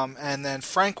 and then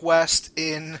Frank West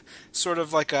in sort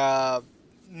of like a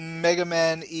Mega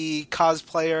Man-y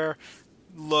cosplayer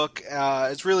look.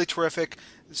 It's really terrific.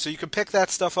 So you can pick that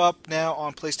stuff up now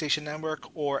on PlayStation Network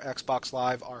or Xbox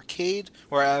Live Arcade,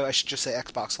 or I should just say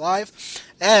Xbox Live.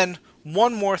 And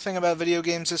one more thing about video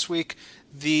games this week,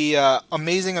 the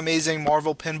amazing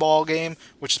Marvel Pinball game,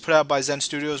 which is put out by Zen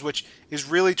Studios, which is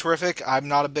really terrific. I'm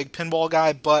not a big pinball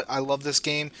guy, but I love this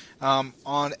game. On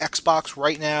Xbox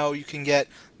right now, you can get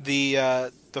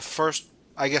the first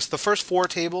 4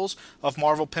 tables of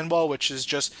Marvel Pinball, which is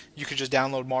just, you could just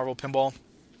download Marvel Pinball.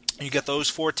 You get those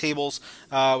 4 tables,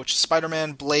 which is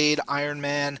Spider-Man, Blade, Iron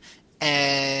Man,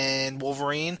 and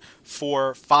Wolverine,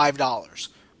 for $5,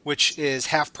 which is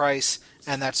half price,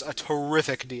 and that's a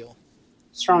terrific deal.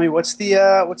 Strami, what's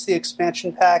the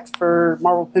expansion pack for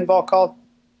Marvel Pinball called?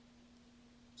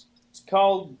 It's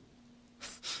called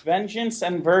Vengeance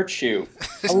and Virtue.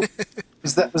 Is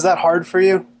Was that hard for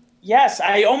you? Yes,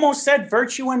 I almost said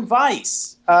Virtue and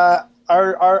Vice.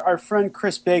 Our friend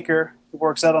Chris Baker, who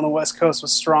works out on the West Coast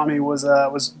with Strami,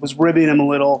 was ribbing him a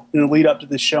little in the lead up to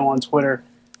this show on Twitter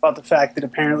about the fact that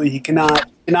apparently he cannot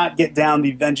get down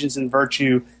the Vengeance and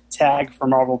Virtue tag for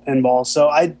Marvel Pinball. So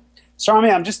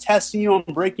Strami, I'm just testing you on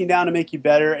breaking down to make you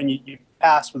better, and you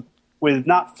passed with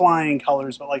not flying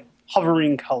colors, but like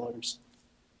hovering colors.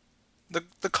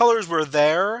 The colors were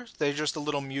there. They're just a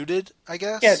little muted, I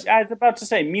guess. Yeah, I was about to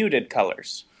say muted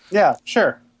colors. Yeah,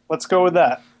 sure. Let's go with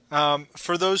that.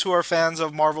 For those who are fans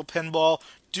of Marvel Pinball,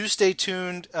 do stay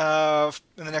tuned in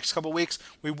the next couple weeks.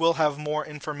 We will have more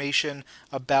information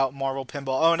about Marvel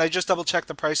Pinball. Oh, and I just double-checked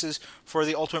the prices for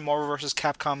the Ultimate Marvel vs.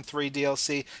 Capcom 3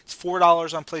 DLC. It's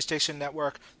 $4 on PlayStation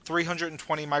Network,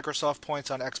 320 Microsoft points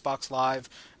on Xbox Live.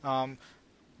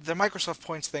 The Microsoft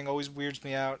points thing always weirds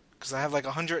me out, because I have like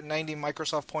 190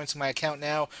 Microsoft points in my account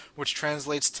now, which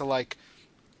translates to like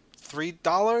 $3,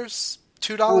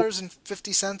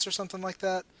 $2.50 or something like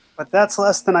that. But that's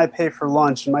less than I pay for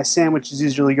lunch, and my sandwich is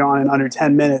usually gone in under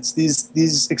 10 minutes.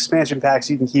 These expansion packs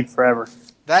you can keep forever.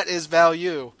 That is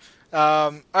value.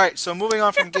 All right, so moving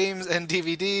on from games and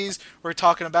DVDs, we're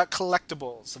talking about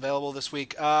collectibles available this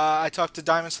week. I talked to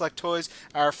Diamond Select Toys,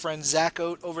 our friend Zach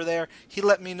Oat over there. He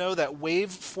let me know that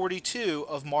Wave 42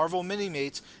 of Marvel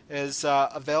Mini-Mates is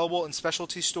available in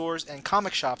specialty stores and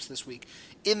comic shops this week.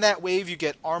 In that wave, you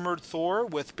get Armored Thor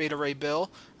with Beta Ray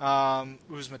Bill,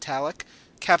 who's metallic,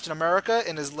 Captain America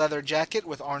in his leather jacket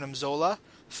with Arnim Zola,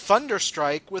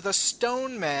 Thunderstrike with a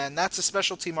Stone Man, that's a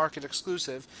specialty market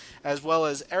exclusive, as well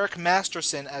as Eric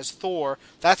Masterson as Thor,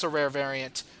 that's a rare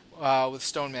variant with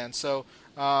Stone Man. So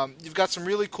you've got some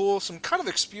really cool, some kind of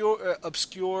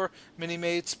obscure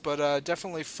mini-mates, but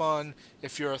definitely fun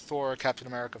if you're a Thor or Captain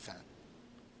America fan.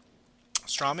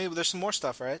 Strami, there's some more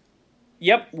stuff, right?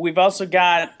 Yep, we've also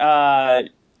got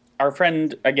our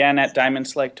friend, again, at Diamond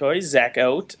Select Toys, Zach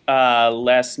Oat,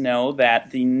 let us know that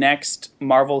the next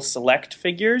Marvel Select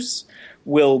figures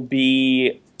will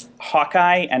be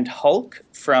Hawkeye and Hulk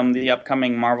from the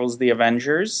upcoming Marvel's The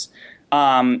Avengers.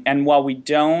 And while we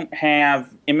don't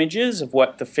have images of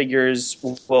what the figures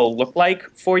will look like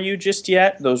for you just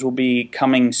yet, those will be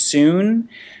coming soon.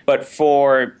 But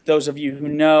for those of you who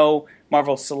know,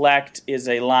 Marvel Select is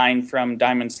a line from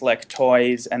Diamond Select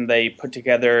Toys, and they put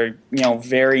together,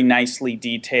 very nicely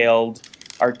detailed,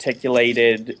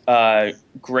 articulated,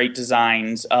 great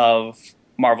designs of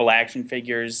Marvel action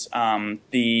figures.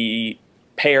 The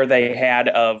pair they had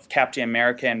of Captain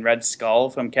America and Red Skull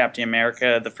from Captain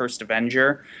America, the First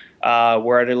Avenger,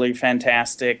 were utterly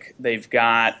fantastic. They've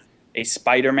got a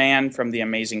Spider-Man from the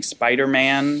Amazing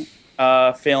Spider-Man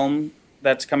film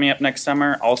that's coming up next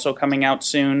summer, also coming out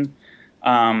soon.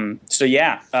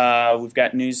 We've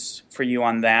got news for you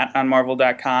on that on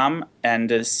Marvel.com,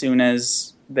 and as soon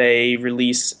as they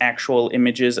release actual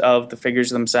images of the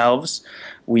figures themselves,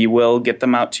 we will get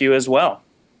them out to you as well.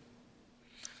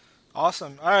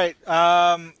 Awesome. All right.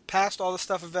 Past all the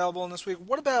stuff available in this week,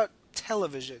 what about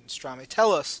television, Strami?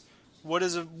 Tell us,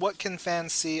 what can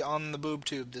fans see on the boob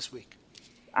tube this week?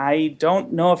 I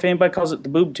don't know if anybody calls it the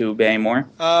boob tube anymore.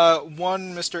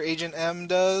 One Mr. Agent M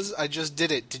does. I just did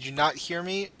it. Did you not hear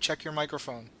me? Check your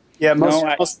microphone. Yeah,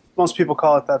 most people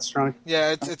call it that, Strong.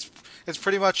 Yeah, it's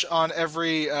pretty much on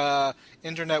every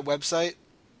internet website.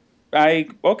 I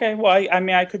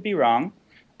could be wrong.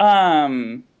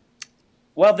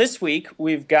 Well, this week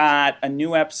we've got a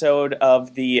new episode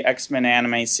of the X-Men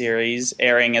anime series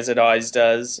airing, as it always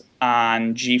does,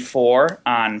 on G4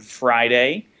 on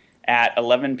Friday at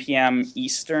 11 p.m.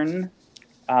 Eastern.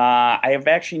 I have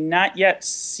actually not yet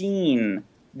seen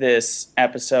this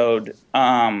episode,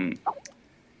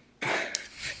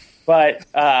 but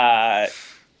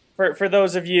for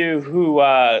those of you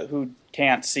who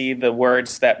can't see the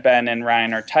words that Ben and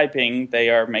Ryan are typing, they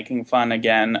are making fun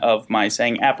again of my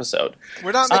saying episode.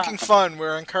 We're not making fun.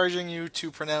 We're encouraging you to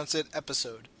pronounce it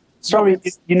episode. Stormy,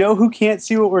 you know who can't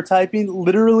see what we're typing?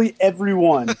 Literally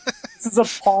everyone. This is a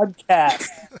podcast.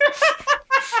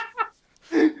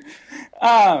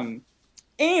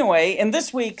 Anyway, in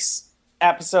this week's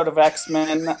episode of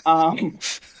X-Men,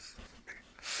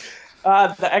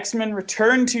 the X-Men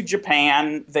returned to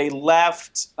Japan. They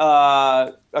left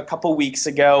a couple weeks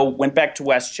ago, went back to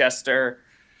Westchester.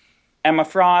 Emma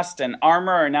Frost and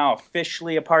Armor are now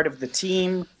officially a part of the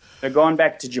team. They're going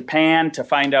back to Japan to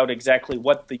find out exactly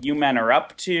what the U-Men are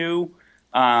up to.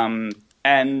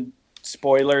 And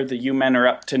spoiler, the U-Men are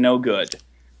up to no good.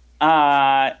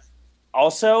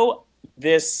 Also,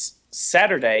 this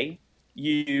Saturday,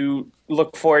 you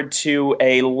look forward to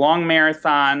a long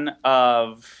marathon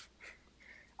of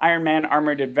Iron Man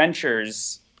Armored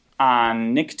Adventures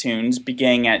on Nicktoons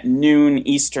beginning at noon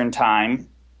Eastern Time.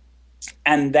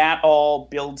 And that all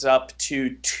builds up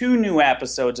to 2 new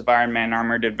episodes of Iron Man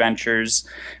Armored Adventures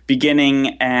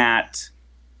beginning at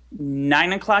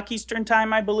 9 o'clock Eastern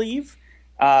Time, I believe.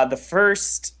 The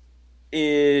first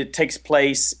takes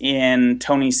place in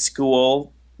Tony's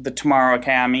school, the Tomorrow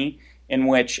Academy, in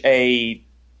which a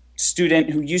student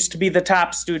who used to be the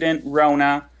top student,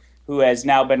 Rona, who has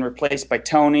now been replaced by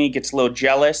Tony, gets a little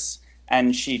jealous,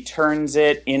 and she turns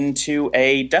it into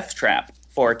a death trap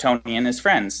for Tony and his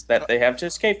friends that they have to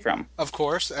escape from. Of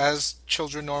course, as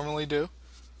children normally do.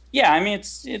 Yeah, I mean,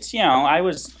 it's I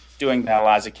was doing that a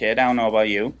lot as a kid. I don't know about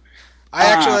you.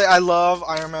 I love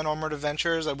Iron Man Armored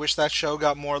Adventures. I wish that show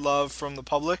got more love from the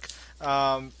public.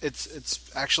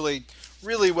 It's actually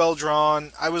really well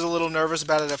drawn. I was a little nervous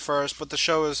about it at first, but the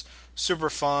show is super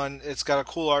fun. It's got a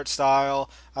cool art style.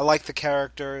 I like the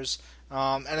characters,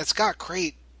 and it's got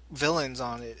great villains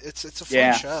on it. It's a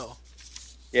fun show.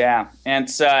 Yeah, and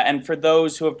for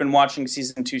those who have been watching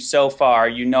season 2 so far,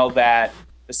 you know that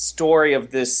the story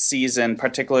of this season,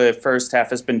 particularly the first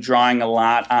half, has been drawing a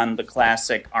lot on the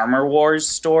classic Armor Wars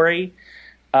story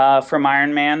from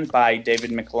Iron Man by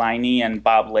David McElhinney and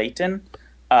Bob Layton,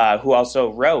 who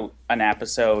also wrote an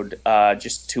episode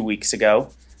just 2 weeks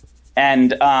ago.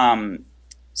 And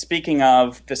speaking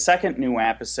of, the second new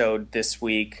episode this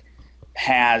week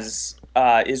is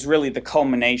really the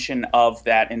culmination of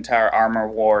that entire Armor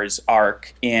Wars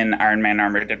arc in Iron Man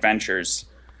Armored Adventures.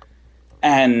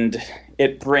 And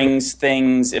it brings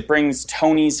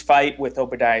Tony's fight with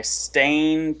Obadiah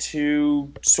Stane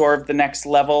to sort of the next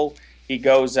level. He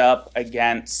goes up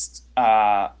against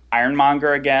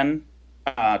Ironmonger again,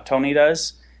 Tony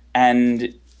does.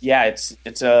 And yeah,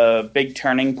 it's a big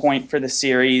turning point for the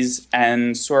series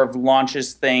and sort of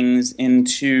launches things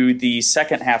into the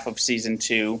second half of season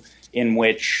 2, in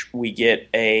which we get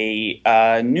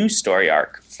a new story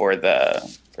arc for the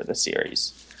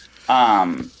series,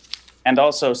 and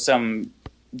also some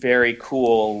very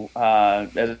cool,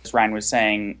 as Ryan was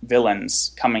saying,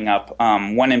 villains coming up.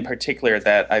 One in particular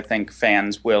that I think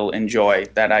fans will enjoy,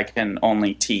 that I can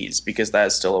only tease because that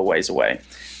is still a ways away,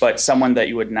 but someone that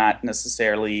you would not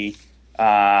necessarily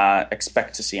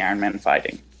expect to see Iron Man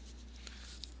fighting.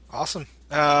 Awesome.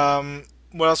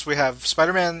 What else we have?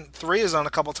 Spider-Man 3 is on a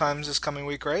couple times this coming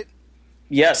week, right?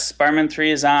 Yes, Spider-Man 3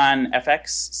 is on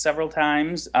FX several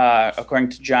times, according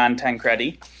to John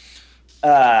Tancredi.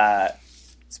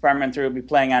 Spider-Man 3 will be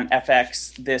playing on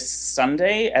FX this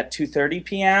Sunday at 2:30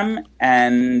 p.m.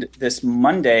 and this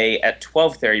Monday at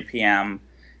 12:30 p.m.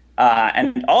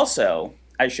 And also,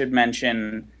 I should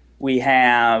mention, we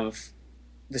have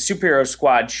the Superhero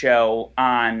Squad show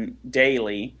on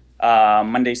daily,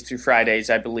 Mondays through Fridays,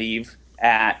 I believe,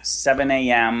 at 7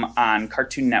 a.m. on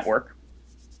Cartoon Network.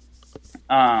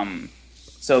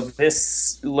 So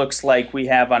this looks like we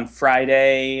have on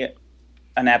Friday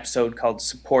an episode called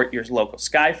Support Your Local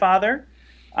Skyfather.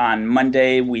 On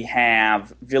Monday we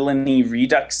have Villainy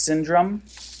Redux Syndrome.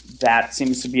 That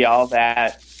seems to be all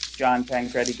that John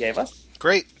Tancredi gave us.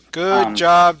 Great. Good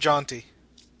job, Jaunty.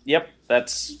 Yep,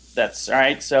 that's all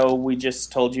right. So we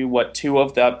just told you what 2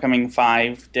 of the upcoming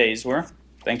 5 days were.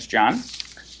 Thanks, John.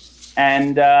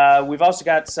 And we've also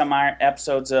got some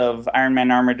episodes of Iron Man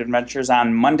Armored Adventures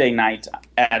on Monday night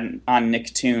on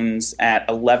Nicktoons at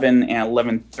 11 and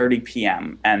 11:30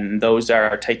 p.m. And those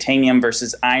are Titanium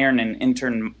versus Iron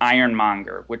and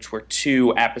Ironmonger, which were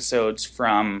 2 episodes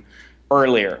from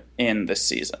earlier in this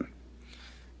season.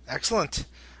 Excellent.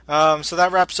 So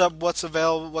that wraps up what's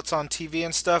available, what's on TV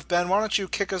and stuff. Ben, why don't you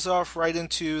kick us off right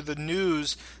into the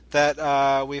news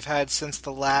that we've had since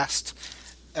the last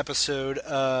episode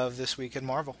of This Week in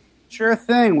Marvel. Sure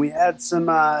thing. We had some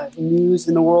news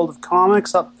in the world of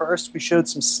comics. Up first, we showed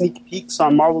some sneak peeks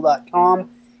on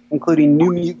Marvel.com, including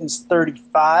New Mutants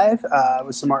 35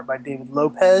 with some art by David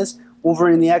Lopez,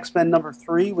 Wolverine and the X-Men number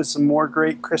 3 with some more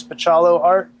great Chris Pachalo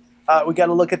art. We got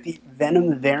to look at the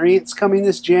Venom variants coming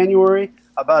this January.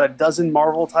 About a dozen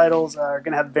Marvel titles are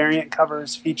going to have variant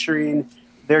covers featuring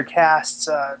their casts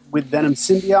with Venom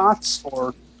symbiotes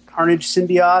or Carnage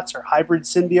symbiotes or hybrid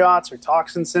symbiotes or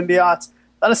toxin symbiotes.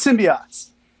 A lot of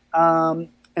symbiotes.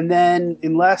 And then,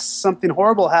 unless something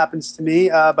horrible happens to me,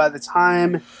 by the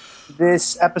time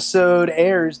this episode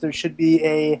airs, there should be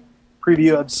a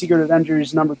preview of Secret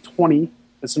Avengers number 20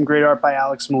 with some great art by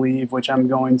Alex Maleev, which I'm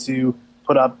going to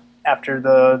put up after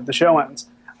the show ends.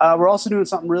 We're also doing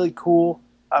something really cool.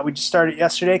 We just started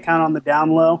yesterday, kind of on the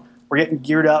down low. We're getting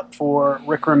geared up for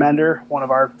Rick Remender, one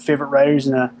of our favorite writers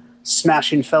and a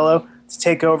smashing fellow, to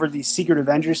take over the Secret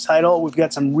Avengers title. We've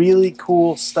got some really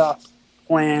cool stuff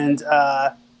planned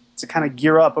to kind of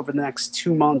gear up over the next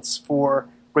 2 months for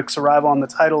Rick's arrival on the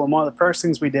title. And one of the first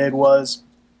things we did was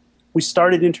we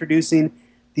started introducing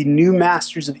the new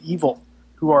Masters of Evil,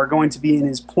 who are going to be in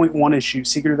his .1 issue,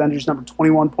 Secret Avengers number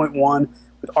 21.1,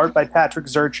 with art by Patrick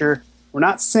Zurcher. We're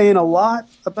not saying a lot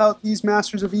about these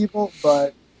Masters of Evil,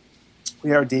 but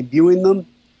we are debuting them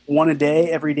one a day,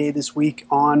 every day this week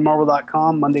on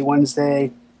Marvel.com. Monday,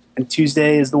 Wednesday, and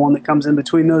Tuesday is the one that comes in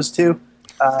between those two.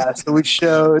 So we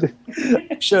showed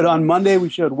on Monday, we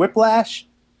showed Whiplash.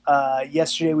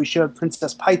 Yesterday we showed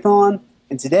Princess Python.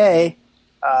 And today,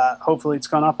 hopefully it's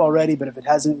gone up already, but if it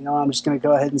hasn't, I'm just going to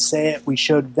go ahead and say it. We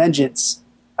showed Vengeance.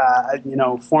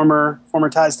 Former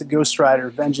ties to Ghost Rider.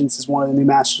 Vengeance is one of the new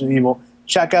Masters of Evil.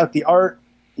 Check out the art.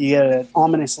 You get an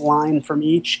ominous line from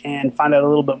each and find out a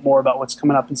little bit more about what's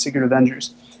coming up in Secret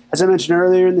Avengers. As I mentioned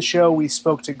earlier in the show, we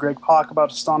spoke to Greg Pak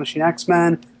about Astonishing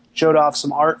X-Men, showed off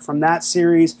some art from that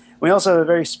series. We also have a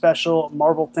very special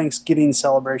Marvel Thanksgiving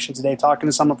celebration today, talking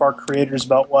to some of our creators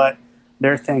about what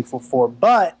they're thankful for.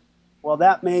 But while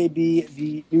that may be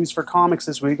the news for comics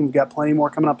this week, and we've got plenty more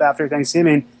coming up after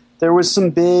Thanksgiving, there was some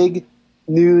big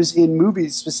news in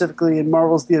movies, specifically in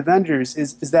Marvel's The Avengers.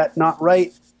 Is that not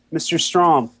right, Mr.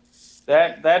 Strom?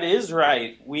 That is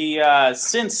right. We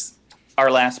since our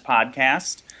last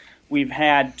podcast, we've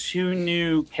had 2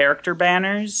 new character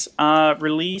banners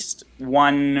released.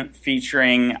 One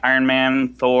featuring Iron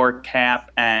Man, Thor,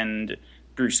 Cap, and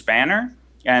Bruce Banner,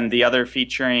 and the other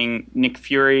featuring Nick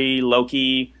Fury,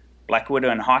 Loki, Black Widow,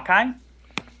 and Hawkeye.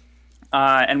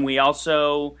 And we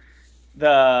also,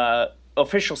 the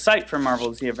official site for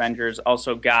Marvel's The Avengers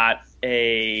also got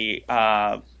a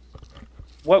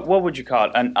what would you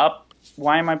call it?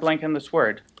 Why am I blanking this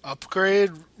word?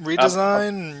 Upgrade,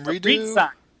 redesign, redo.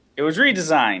 Redesign. It was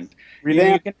redesigned.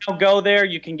 You can now go there.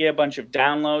 You can get a bunch of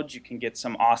downloads. You can get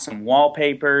some awesome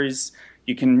wallpapers.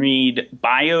 You can read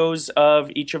bios of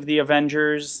each of the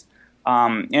Avengers.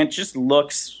 And it just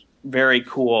looks very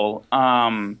cool.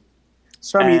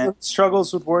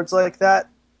 Struggles with words like that?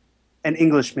 An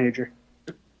English major.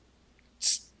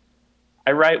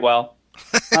 I write well.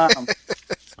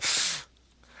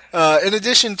 In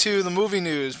addition to the movie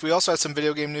news, we also had some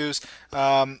video game news.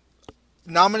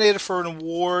 Nominated for an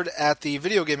award at the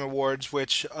Video Game Awards,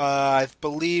 which I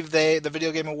believe the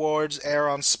Video Game Awards air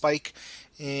on Spike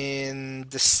in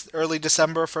early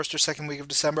December, first or second week of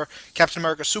December. Captain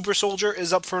America Super Soldier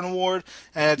is up for an award,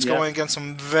 and it's going against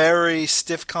some very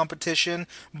stiff competition,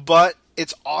 but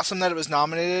it's awesome that it was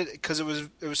nominated because it was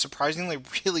surprisingly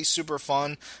really super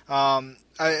fun.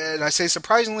 And I say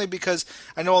surprisingly because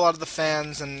I know a lot of the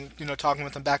fans, and talking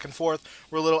with them back and forth,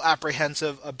 were a little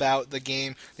apprehensive about the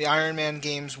game. The Iron Man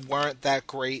games weren't that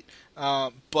great,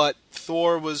 but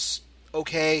Thor was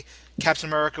okay. Captain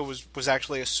America was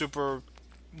actually a super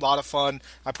lot of fun.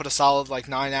 I put a solid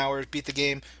 9 hours, beat the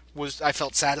game. I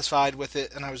felt satisfied with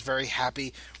it, and I was very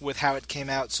happy with how it came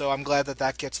out. So I'm glad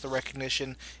that gets the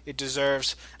recognition it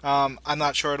deserves. I'm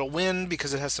not sure it'll win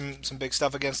because it has some big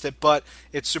stuff against it, but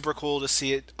it's super cool to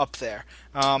see it up there.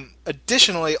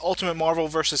 Additionally, Ultimate Marvel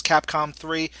vs. Capcom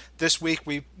 3 this week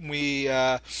we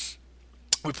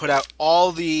put out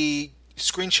all the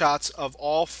screenshots of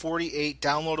all 48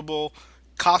 downloadable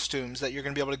costumes that you're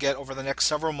going to be able to get over the next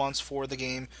several months for the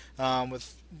game,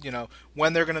 with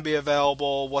when they're going to be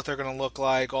available, what they're going to look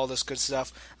like, all this good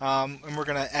stuff. And we're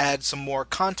going to add some more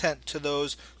content to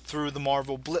those through the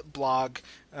Marvel Blip blog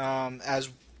as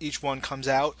each one comes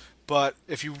out. But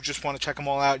if you just want to check them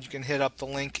all out, you can hit up the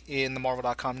link in the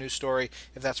Marvel.com news story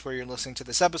if that's where you're listening to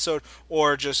this episode,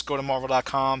 or just go to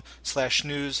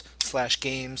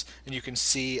marvel.com/news/games and you can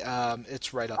see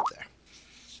it's right up there.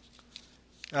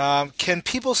 Can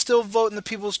people still vote in the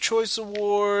People's Choice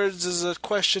Awards is a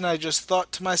question I just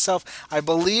thought to myself. I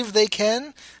believe they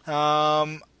can.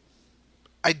 I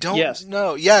don't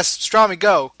know. Yes, Strami,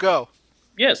 go.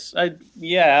 Yes,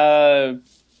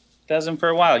 hasn't for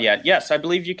a while yet. Yes, I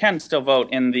believe you can still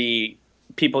vote in the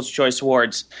People's Choice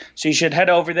Awards. So you should head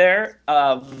over there,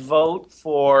 vote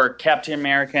for Captain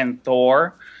America and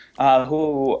Thor,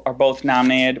 who are both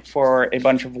nominated for a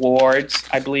bunch of awards,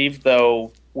 I believe,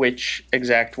 though which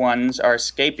exact ones are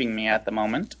escaping me at the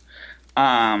moment.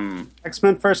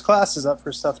 X-Men First Class is up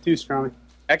for stuff too, Strami.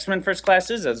 X-Men First Class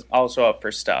is also up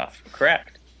for stuff,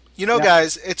 correct.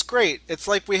 Guys, it's great. It's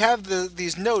like we have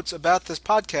these notes about this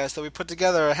podcast that we put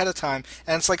together ahead of time,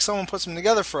 and it's like someone puts them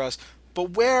together for us.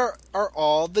 But where are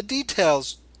all the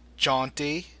details,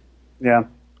 Jaunty? Yeah,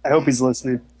 I hope he's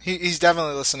listening. He's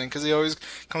definitely listening, because he always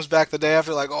comes back the day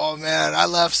after like, oh man, I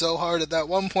laughed so hard at that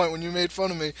one point when you made fun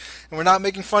of me. And we're not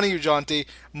making fun of you, Jaunty.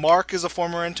 Marc is a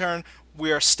former intern.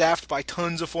 We are staffed by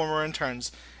tons of former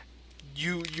interns.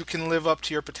 you can live up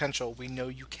to your potential. We know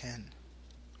you can.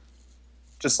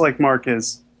 Just like Marc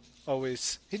is.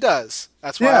 Always. He does.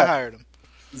 That's why I hired him.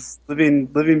 He's living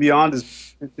beyond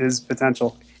his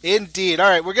potential. Indeed. All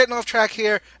right, we're getting off track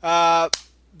here.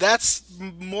 That's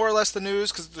more or less the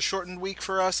news because it's a shortened week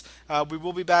for us. We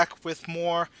will be back with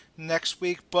more next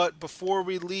week. But before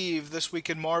we leave This Week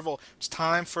in Marvel, it's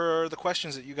time for the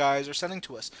questions that you guys are sending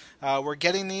to us. We're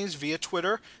getting these via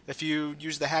Twitter. If you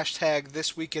use the hashtag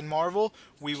This Week in Marvel,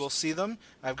 we will see them.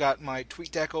 I've got my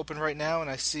tweet deck open right now,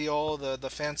 and I see all the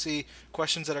fancy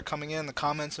questions that are coming in, the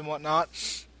comments and whatnot.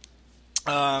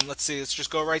 Let's see. Let's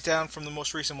just go right down from the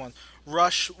most recent one.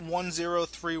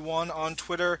 Rush1031 on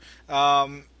Twitter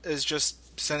is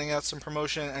just sending out some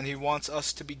promotion, and he wants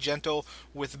us to be gentle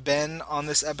with Ben on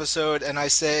this episode. And I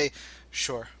say,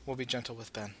 sure, we'll be gentle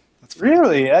with Ben. That's fine.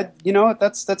 Really? You know what?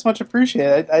 That's much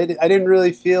appreciated. I didn't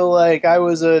really feel like I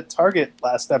was a target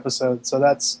last episode, so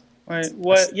that's... Wait,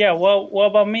 what? Yeah, well, what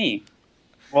about me?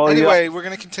 Well, anyway, we're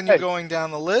going to continue going down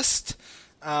the list.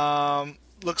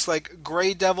 Looks like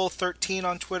Grey Devil 13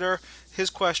 on Twitter. His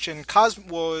question,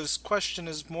 question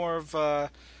is more of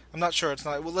I'm not sure. It's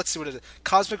not. Well, let's see what it is.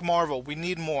 Cosmic Marvel. We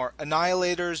need more.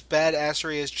 Annihilators,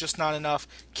 badassery is just not enough.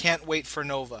 Can't wait for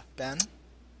Nova. Ben?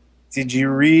 Did you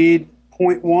read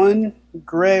point one?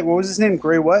 Gray. What was his name?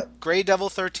 Gray what? Grey Devil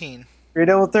 13. Grey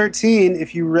Devil 13.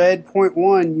 If you read point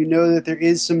one, you know that there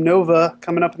is some Nova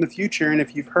coming up in the future. And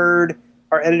if you've heard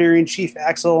our editor-in-chief,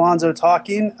 Axel Alonso,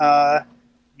 talking,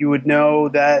 you would know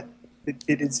that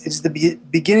it's the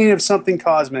beginning of something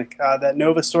cosmic. That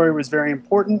Nova story was very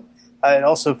important. It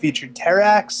also featured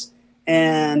Terrax,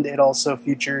 and it also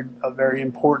featured a very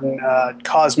important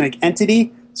cosmic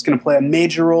entity. It's going to play a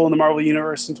major role in the Marvel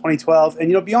Universe in 2012.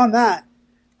 And, beyond that,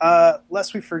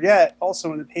 lest we forget,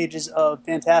 also in the pages of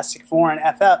Fantastic Four and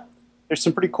FF, there's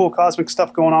some pretty cool cosmic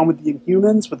stuff going on with the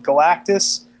Inhumans, with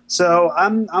Galactus. So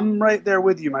I'm right there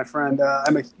with you, my friend.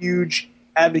 I'm a huge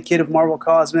advocate of Marvel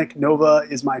Cosmic. Nova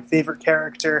is my favorite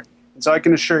character, and so I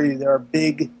can assure you there are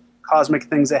big cosmic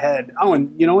things ahead. Oh,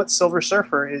 and you know what? Silver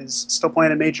Surfer is still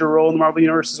playing a major role in the Marvel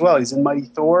Universe as well. He's in Mighty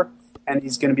Thor, and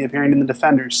he's going to be appearing in the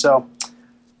Defenders. So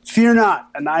fear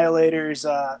not. Annihilators,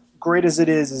 great as it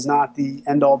is not the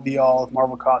end-all, be-all of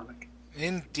Marvel Cosmic.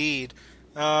 Indeed.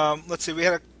 Let's see. We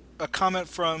had a comment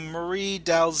from Marie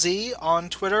Dalzy on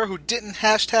Twitter who didn't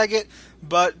hashtag it,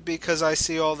 but because I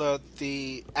see all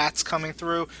the ats coming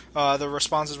through, the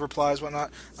responses, replies,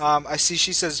 whatnot, I see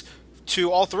she says,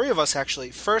 to all three of us actually,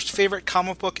 first favorite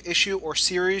comic book issue or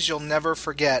series you'll never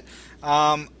forget.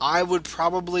 I would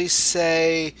probably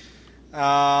say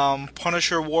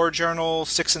Punisher War Journal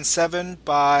 6 and 7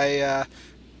 by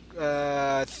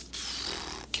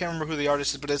can't remember who the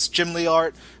artist is, but it's Jim Lee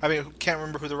art. I mean, can't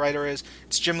remember who the writer is.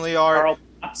 It's Jim Lee art. Carl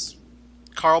Potts.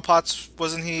 Carl Potts,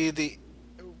 wasn't he the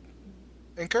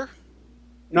inker?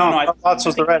 No, Carl Potts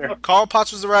was the writer. Carl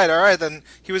Potts was the writer. All right, then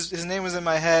his name was in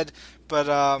my head, but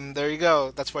there you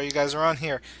go. That's why you guys are on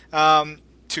here,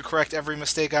 to correct every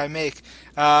mistake I make.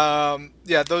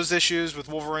 Yeah, those issues with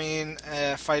Wolverine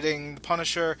fighting the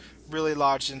Punisher really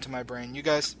lodged into my brain. You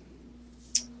guys?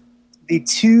 The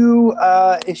two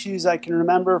issues I can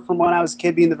remember from when I was a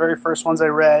kid being the very first ones I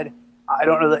read, I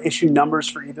don't know the issue numbers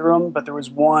for either of them, but there was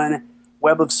one,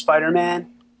 Web of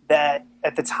Spider-Man, that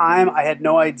at the time I had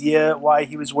no idea why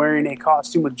he was wearing a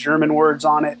costume with German words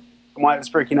on it and why it was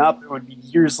breaking up. It would be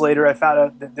years later I found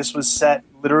out that this was set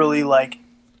literally like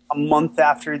a month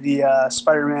after the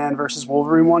Spider-Man versus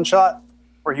Wolverine one-shot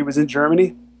where he was in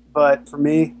Germany. But for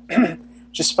me,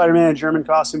 just Spider-Man in a German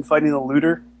costume fighting the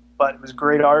looter. But it was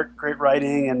great art, great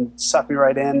writing, and sucked me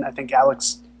right in. I think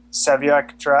Alex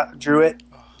Saviak drew it.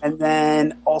 And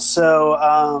then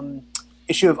also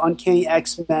issue of Uncanny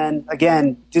X-Men.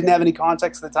 Again, didn't have any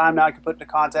context at the time. Now I can put it into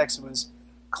context. It was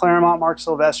Claremont, Mark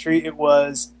Silvestri. It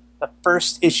was the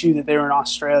first issue that they were in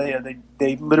Australia.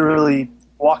 They literally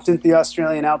walked into the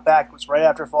Australian outback. It was right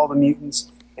after Fall of the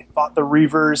Mutants. They fought the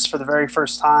Reavers for the very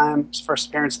first time. It was the first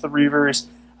appearance of the Reavers.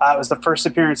 It was the first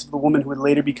appearance of the woman who would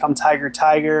later become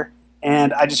Tiger.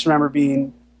 And I just remember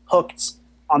being hooked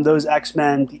on those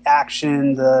X-Men, the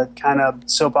action, the kind of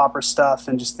soap opera stuff,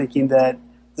 and just thinking that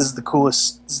this is the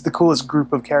coolest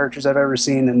group of characters I've ever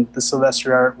seen, and the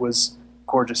Silvestri art was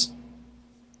gorgeous.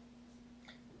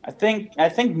 I think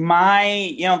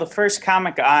my, the first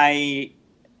comic I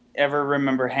ever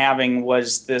remember having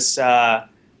was this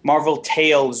Marvel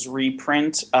Tales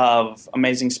reprint of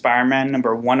Amazing Spider-Man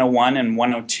number 101 and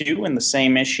 102 in the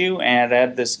same issue, and it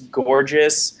had this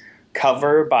gorgeous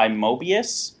cover by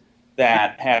Mobius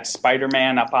that had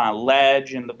Spider-Man up on a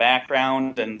ledge in the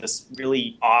background and this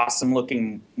really awesome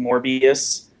looking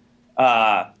Morbius.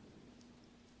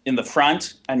 in the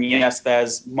front, and yes,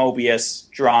 there's Mobius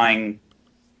drawing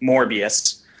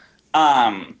Morbius.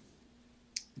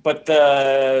 But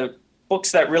the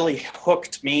books that really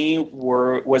hooked me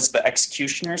was the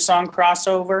Executioner song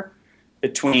crossover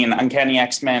between Uncanny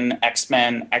X-Men,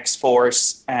 X-Men,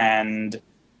 X-Force, and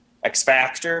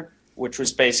X-Factor, which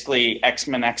was basically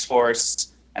X-Men, X-Force,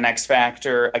 and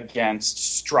X-Factor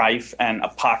against Strife and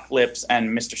Apocalypse and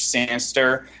Mr.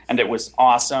 Sinister, and it was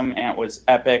awesome, and it was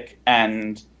epic,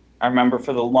 and I remember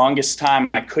for the longest time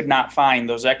I could not find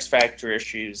those X-Factor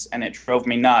issues, and it drove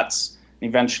me nuts. And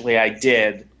eventually I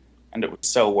did, and it was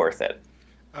so worth it.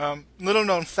 Little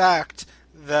known fact,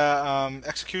 the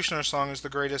Executioner song is the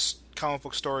greatest comic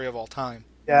book story of all time.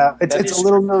 Yeah, it's a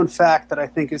little known fact that I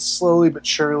think is slowly but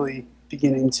surely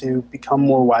beginning to become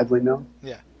more widely known.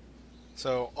 Yeah.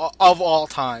 So, of all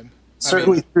time.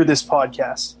 Certainly through this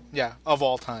podcast. Yeah, of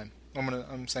all time.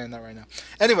 I'm saying that right now.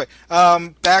 Anyway,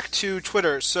 back to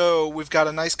Twitter. So we've got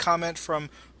a nice comment from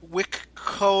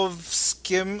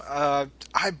Wikkovskim.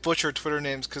 I butcher Twitter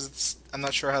names because I'm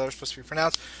not sure how they're supposed to be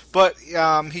pronounced. But he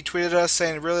tweeted us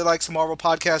saying he really likes the Marvel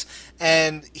podcast,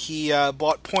 and he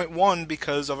bought Point One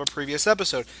because of a previous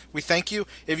episode. We thank you.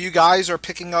 If you guys are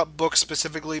picking up books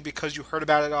specifically because you heard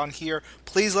about it on here,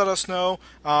 please let us know.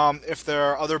 If there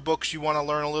are other books you want to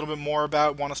learn a little bit more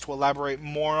about, want us to elaborate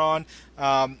more on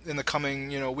in the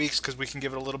coming weeks, because we can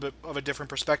give it a little bit of a different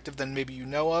perspective than maybe you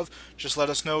know of. Just let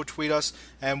us know, tweet us,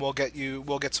 and we'll get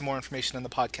some more information in the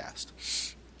podcast.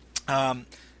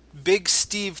 Big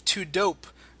Steve Too Dope.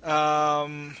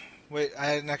 Wait,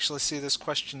 I didn't actually see this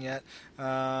question yet.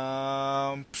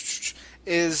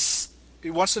 He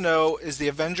wants to know, is the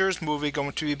Avengers movie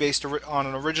going to be based on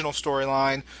an original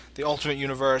storyline, the Ultimate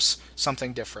Universe,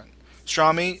 something different?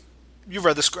 Strami, you've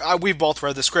read the script. We've both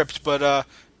read the script, but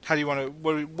how do you want to?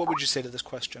 What would you say to this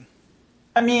question?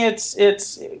 I mean,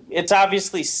 it's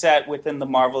obviously set within the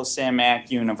Marvel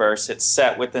Cinematic Universe. It's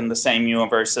set within the same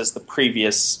universe as the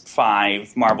previous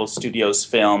 5 Marvel Studios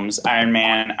films: Iron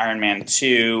Man, Iron Man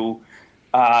 2,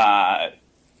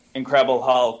 Incredible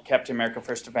Hulk, Captain America: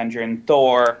 First Avenger, and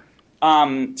Thor.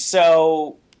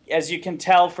 So, as you can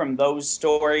tell from those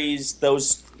stories,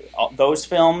 those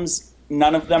films,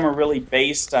 none of them are really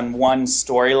based on one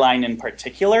storyline in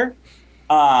particular.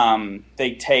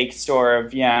 They take sort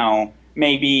of,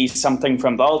 maybe something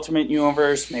from the Ultimate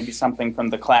Universe, maybe something from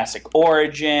the classic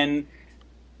origin,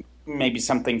 maybe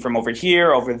something from over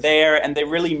here, over there, and they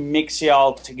really mix it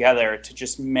all together to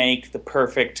just make the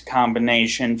perfect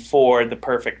combination for the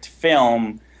perfect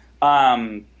film.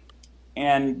 And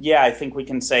yeah, I think we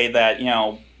can say that,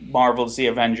 Marvel's The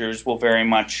Avengers will very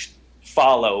much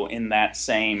follow in that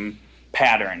same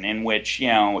pattern, in which,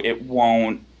 it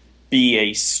won't be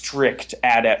a strict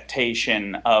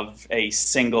adaptation of a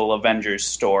single Avengers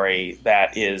story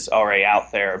that is already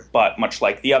out there, but much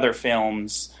like the other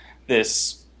films,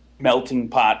 this melting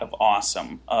pot of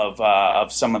awesome,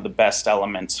 of some of the best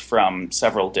elements from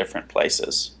several different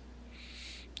places.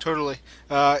 Totally.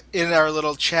 In our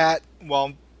little chat,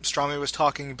 while Strami was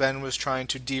talking, Ben was trying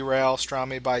to derail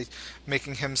Strami by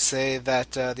making him say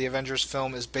that the Avengers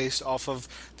film is based off of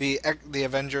the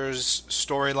Avengers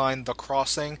storyline, The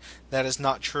Crossing. That is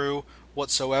not true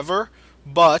whatsoever.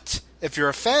 But if you're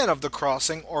a fan of The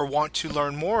Crossing or want to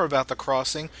learn more about The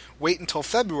Crossing, wait until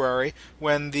February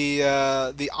when the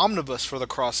omnibus for The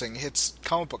Crossing hits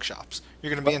comic book shops.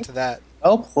 You're going to be into that.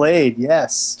 Well played,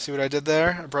 yes. See what I did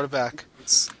there? I brought it back.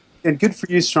 And good for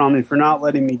you, Stromney, for not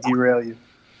letting me derail you.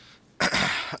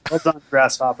 Well done,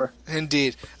 Grasshopper.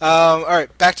 Indeed. All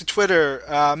right, back to Twitter.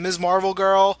 Ms. Marvel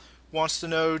Girl wants to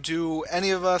know, do any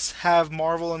of us have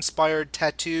Marvel-inspired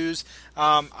tattoos?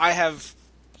 I have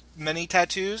many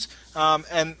tattoos,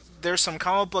 and there's some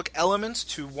comic book elements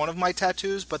to one of my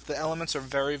tattoos, but the elements are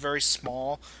very, very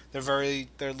small.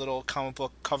 They're little comic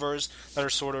book covers that are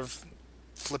sort of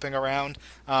flipping around.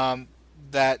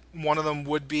 That one of them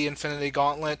would be Infinity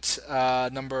Gauntlet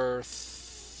number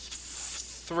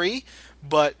 3,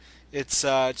 but it's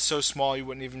so small you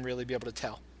wouldn't even really be able to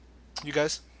tell. You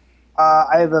guys?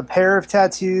 I have a pair of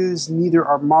tattoos. Neither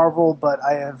are Marvel, but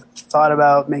I have thought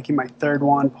about making my third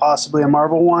one possibly a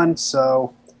Marvel one.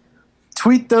 So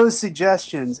tweet those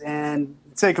suggestions and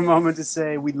take a moment to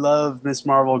say we love Miss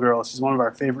Marvel Girl. She's one of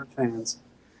our favorite fans.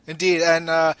 Indeed, and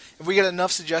if we get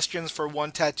enough suggestions for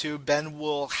one tattoo, Ben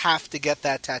will have to get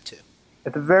that tattoo.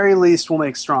 At the very least, we'll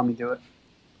make Strommy do it.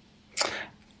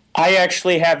 I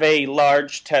actually have a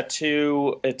large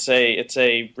tattoo. It's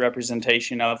a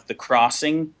representation of The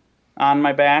Crossing on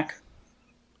my back.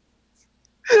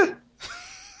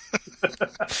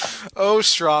 Oh,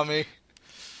 Strami.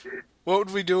 What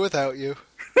would we do without you?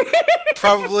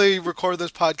 Probably record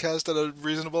this podcast at a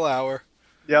reasonable hour.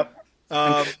 Yep.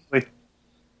 All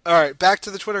right, back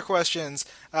to the Twitter questions.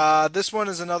 This one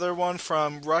is another one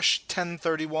from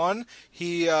Rush1031.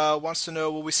 He wants to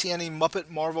know, will we see any Muppet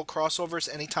Marvel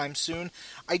crossovers anytime soon?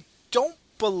 I don't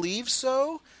believe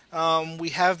so. We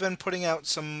have been putting out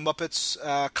some Muppets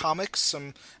comics.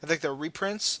 I think they're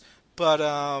reprints, but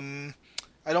I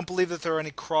don't believe that there are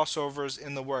any crossovers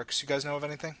in the works. You guys know of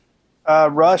anything?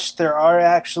 Rush, there are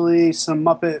actually some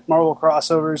Muppet Marvel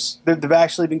crossovers. They've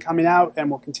actually been coming out and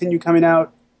will continue coming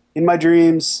out in my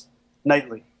dreams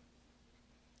nightly.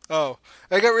 Oh,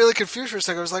 I got really confused for a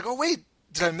second. I was like, oh, wait,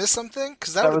 did I miss something?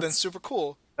 Because that would have been super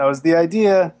cool. That was the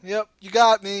idea. Yep, you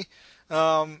got me.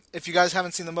 If you guys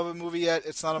haven't seen the Muppet movie yet,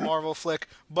 it's not a Marvel flick,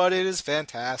 but it is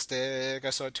fantastic. I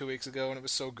saw it 2 weeks ago, and it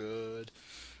was so good.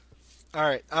 All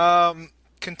right,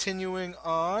 continuing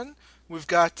on, we've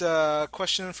got a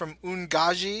question from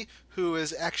Ungaji, who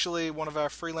is actually one of our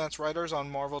freelance writers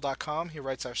on Marvel.com. He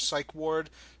writes our Psych Ward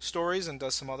stories and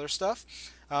does some other stuff.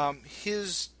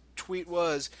 His tweet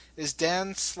was, is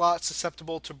Dan Slott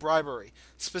susceptible to bribery?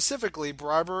 Specifically,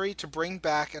 bribery to bring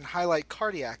back and highlight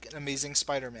Cardiac in Amazing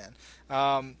Spider-Man.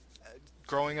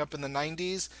 Growing up in the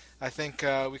 90s, I think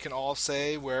we can all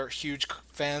say we're huge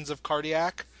fans of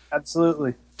Cardiac.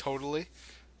 Absolutely. Totally.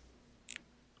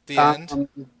 The end.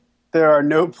 There are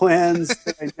no plans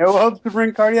that I know of to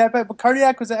bring Cardiac back, but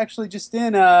Cardiac was actually just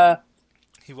in...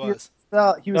 He was.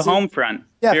 He was the home front.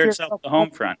 Yeah, Fear itself, the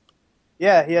home front.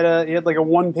 Yeah, he had like a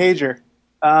one-pager.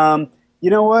 You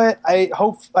know what?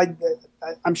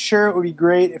 I'm sure it would be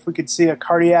great if we could see a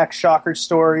Cardiac shocker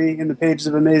story in the pages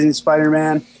of Amazing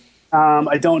Spider-Man.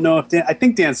 I don't know if I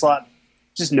think Dan Slott,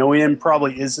 just knowing him,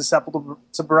 probably is susceptible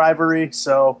to bribery.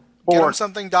 So get him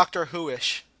something Doctor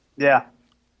Who-ish. Yeah,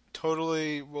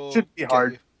 totally will. Should be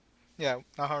hard. Yeah,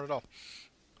 not hard at all.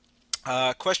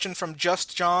 Question from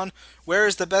Just John. Where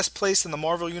is the best place in the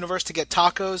Marvel Universe to get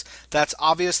tacos? That's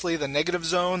obviously the Negative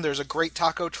Zone. There's a great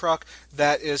taco truck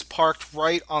that is parked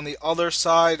right on the other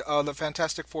side of the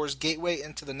Fantastic Four's gateway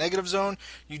into the Negative Zone.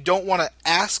 You don't want to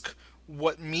ask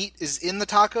what meat is in the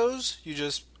tacos. You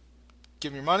just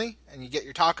give them your money and you get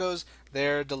your tacos.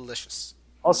 They're delicious.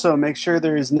 Also, make sure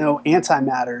there is no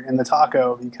antimatter in the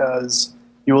taco because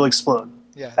you will explode.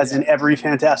 Yeah, as in every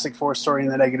Fantastic Four story in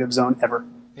the Negative Zone ever.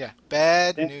 Yeah,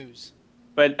 bad news.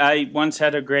 But I once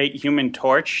had a great Human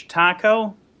Torch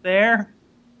taco there.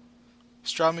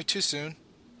 Straw me too soon.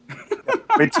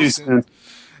 Way too soon.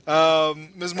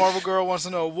 Ms. Marvel Girl wants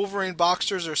to know, Wolverine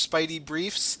boxers or Spidey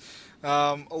briefs?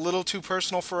 A little too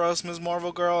personal for us, Ms.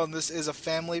 Marvel Girl, and this is a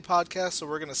family podcast, so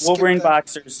we're going to skip Wolverine that.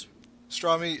 boxers.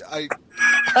 Strawmy,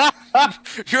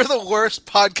 you're the worst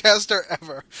podcaster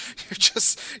ever.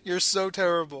 You're so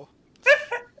terrible.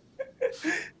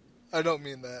 I don't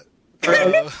mean that.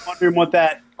 Wondering what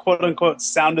that quote unquote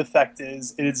sound effect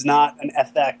is. It is not an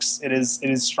FX. It is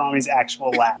Strawmy's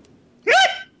actual laugh.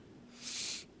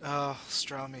 Oh,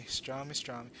 Strawmy.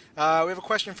 We have a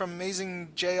question from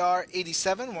Amazing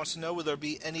JR87. Wants to know, will there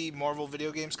be any Marvel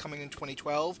video games coming in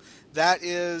 2012? That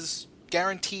is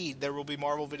guaranteed. There will be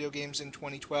Marvel video games in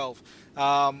 2012.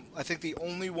 I think the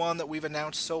only one that we've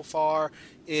announced so far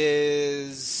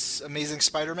is Amazing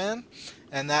Spider-Man,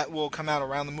 and that will come out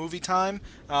around the movie time.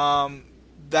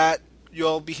 That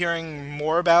you'll be hearing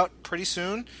more about pretty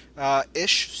soon.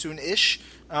 Soon-ish.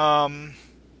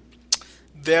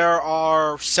 There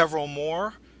are several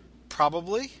more,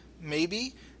 probably,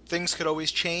 maybe. Things could always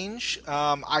change.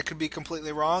 I could be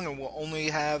completely wrong, and we'll only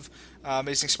have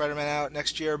Amazing Spider-Man out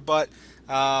next year, but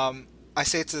I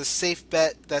say it's a safe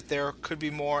bet that there could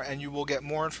be more, and you will get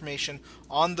more information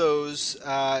on those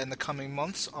in the coming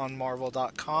months on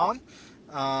Marvel.com.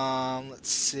 Let's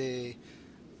see.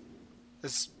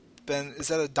 Is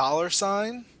that a dollar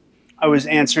sign? I was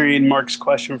answering Marc's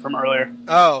question from earlier.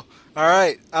 Oh, all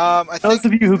right. Those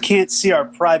of you who can't see our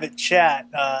private chat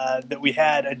that we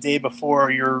had a day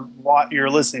before you're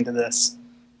listening to this.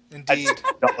 Indeed.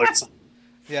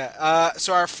 Yeah.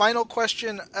 So our final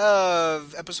question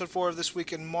of episode 4 of This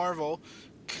Week in Marvel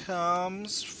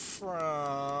comes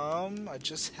from... I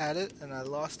just had it and I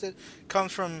lost it.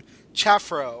 Comes from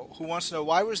Chaffro, who wants to know,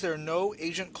 why was there no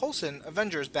Agent Coulson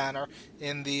Avengers banner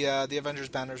in the Avengers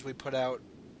banners we put out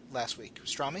last week?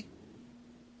 Strami?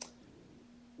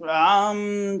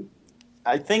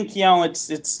 I think,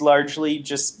 it's largely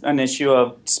just an issue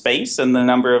of space and the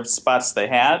number of spots they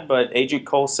had, but Agent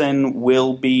Coulson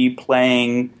will be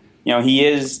playing, he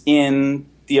is in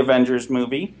the Avengers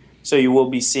movie, so you will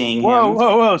be seeing him.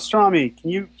 Whoa, Strami,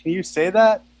 can you say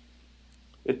that?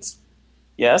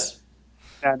 Yes?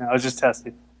 Yeah, no, I was just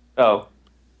testing. Oh.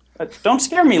 Don't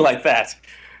scare me like that.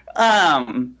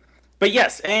 But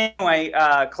yes, anyway,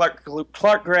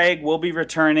 Clark Gregg will be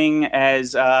returning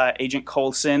as Agent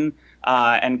Coulson,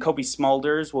 and Kobe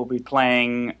Smulders will be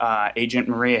playing Agent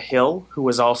Maria Hill, who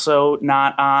was also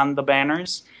not on the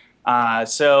banners.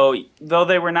 So though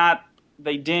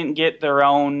they didn't get their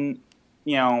own,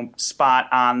 spot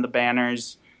on the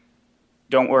banners.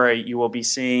 Don't worry, you will be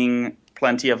seeing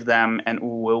plenty of them, and it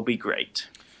will be great.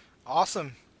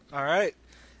 Awesome. All right.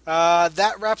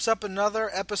 That wraps up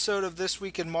another episode of This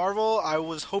Week in Marvel. I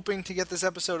was hoping to get this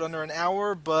episode under an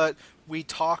hour, but we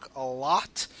talk a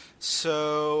lot,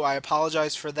 so I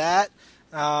apologize for that.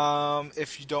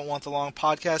 If you don't want the long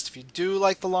podcast, if you do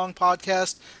like the long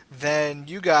podcast, then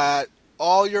you got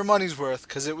all your money's worth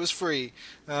because it was free.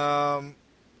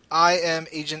 I am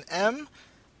Agent M,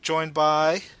 joined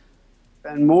by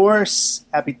Ben Morse.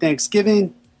 Happy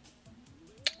Thanksgiving.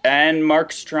 And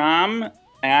Marc Strom,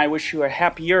 and I wish you a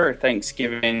happier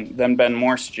Thanksgiving than Ben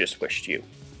Morse just wished you.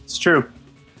 It's true.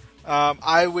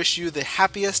 I wish you the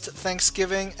happiest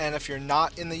Thanksgiving, and if you're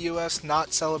not in the U.S.,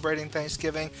 not celebrating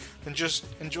Thanksgiving, then just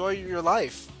enjoy your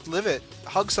life. Live it.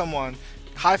 Hug someone.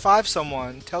 High-five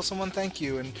someone. Tell someone thank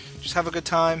you, and just have a good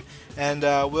time. And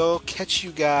we'll catch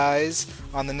you guys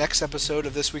on the next episode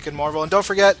of This Week in Marvel. And don't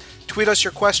forget, tweet us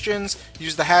your questions.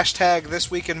 Use the hashtag This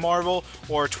Week in Marvel,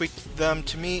 or tweet them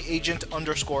to me,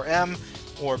 Agent_M,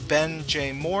 or Ben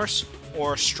J. Morse,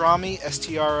 or Strommy,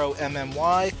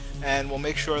 Strommy, and we'll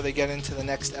make sure they get into the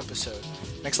next episode.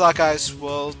 Thanks a lot, guys.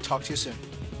 We'll talk to you soon.